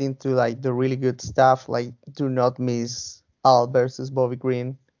to get into like the really good stuff, like do not miss Al versus Bobby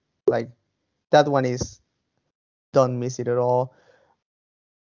Green. Like that one is don't miss it at all.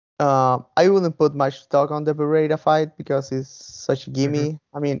 I wouldn't put much stock on the Beretta fight because it's such a Mm-hmm. gimme.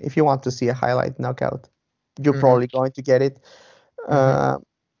 I mean, if you want to see a highlight knockout, you're Mm-hmm. probably going to get it. Mm-hmm. Uh,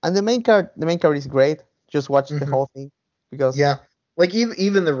 and the main card is great. Just watch the Mm-hmm. whole thing because Yeah. like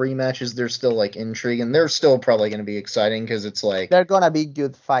even the rematches, they're still like intrigue, and they're still probably going to be exciting because it's like They're gonna be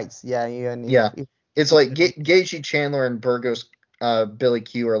good fights. Yeah, even yeah, if it's like Gaethje, Chandler, and Burgos, Billy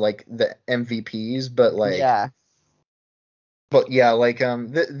Q are like the MVPs, yeah. but yeah, like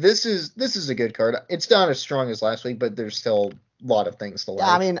this is a good card. It's not as strong as last week, but there's still a lot of things to Yeah,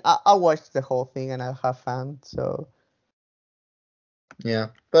 I like. mean, I watched the whole thing and I have fun. So Yeah,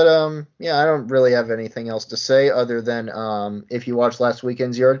 but yeah, I don't really have anything else to say other than if you watched last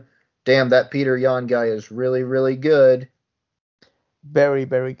weekend's yard, damn, that Peter Yan guy is really really good. very,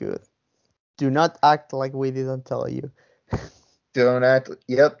 very good. Do not act like we didn't tell you. Don't act.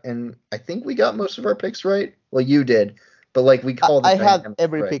 Yep, and I think we got most of our picks right. Well, you did, but like we called the I had dynamics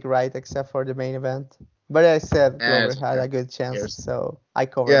every right. pick right except for the main event. But I said Glover That's had okay. a good chance, Cheers. so I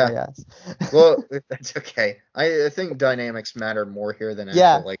covered Yeah. my ass. Well, that's okay. I think dynamics matter more here than actual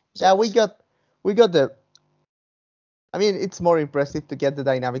Yeah, like yeah, results. we got the. I mean, it's more impressive to get the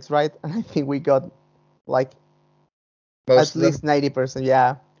dynamics right, and I think we got like Most at of them. least 90%.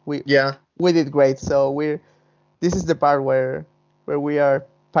 Yeah, we Yeah. we did great. So this is the part where we are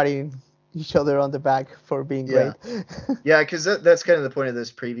patting each other on the back for being Yeah. great. Yeah, because that's kind of the point of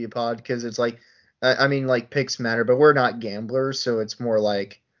this preview pod. Because it's like, I mean, like picks matter, but we're not gamblers, so it's more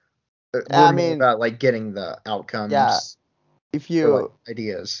like we're I more mean, about like getting the yeah, outcomes if or like you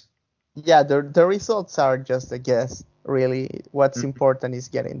ideas. yeah, the results are just a guess. Really, what's Mm-hmm. important is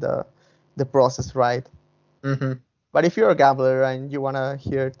getting the process right. Mm-hmm. But if you're a gambler and you wanna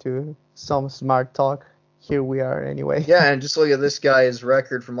hear to some smart talk, here we are anyway. Yeah, and just look at this guy's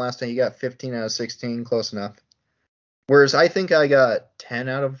record from last time. He got 15 out of 16, close enough. Whereas I think I got 10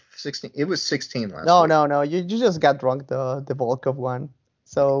 out of 16. It was 16 last No, week. no, no. You just got drunk the bulk of one.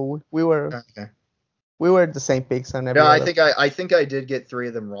 So Okay. we were the same picks on No, every I other. think I did get three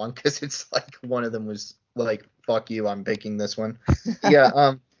of them wrong because it's like one of them was like fuck you, I'm picking this one.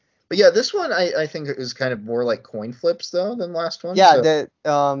 Yeah, but yeah, this one I think is kind of more like coin flips though than last one. Yeah, So the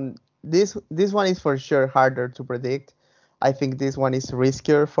this one is for sure harder to predict. I think this one is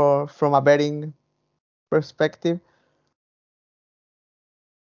riskier for from a betting perspective.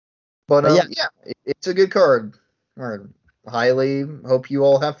 but But yeah, yeah, it's a good card. Or highly hope you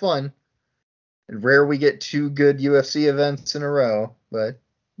all have fun. Rare we get two good UFC events in a row, but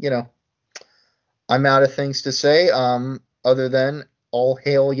you know, I'm out of things to say. Other than all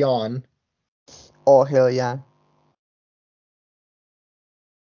hail yawn. oh hell yeah.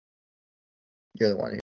 You're the one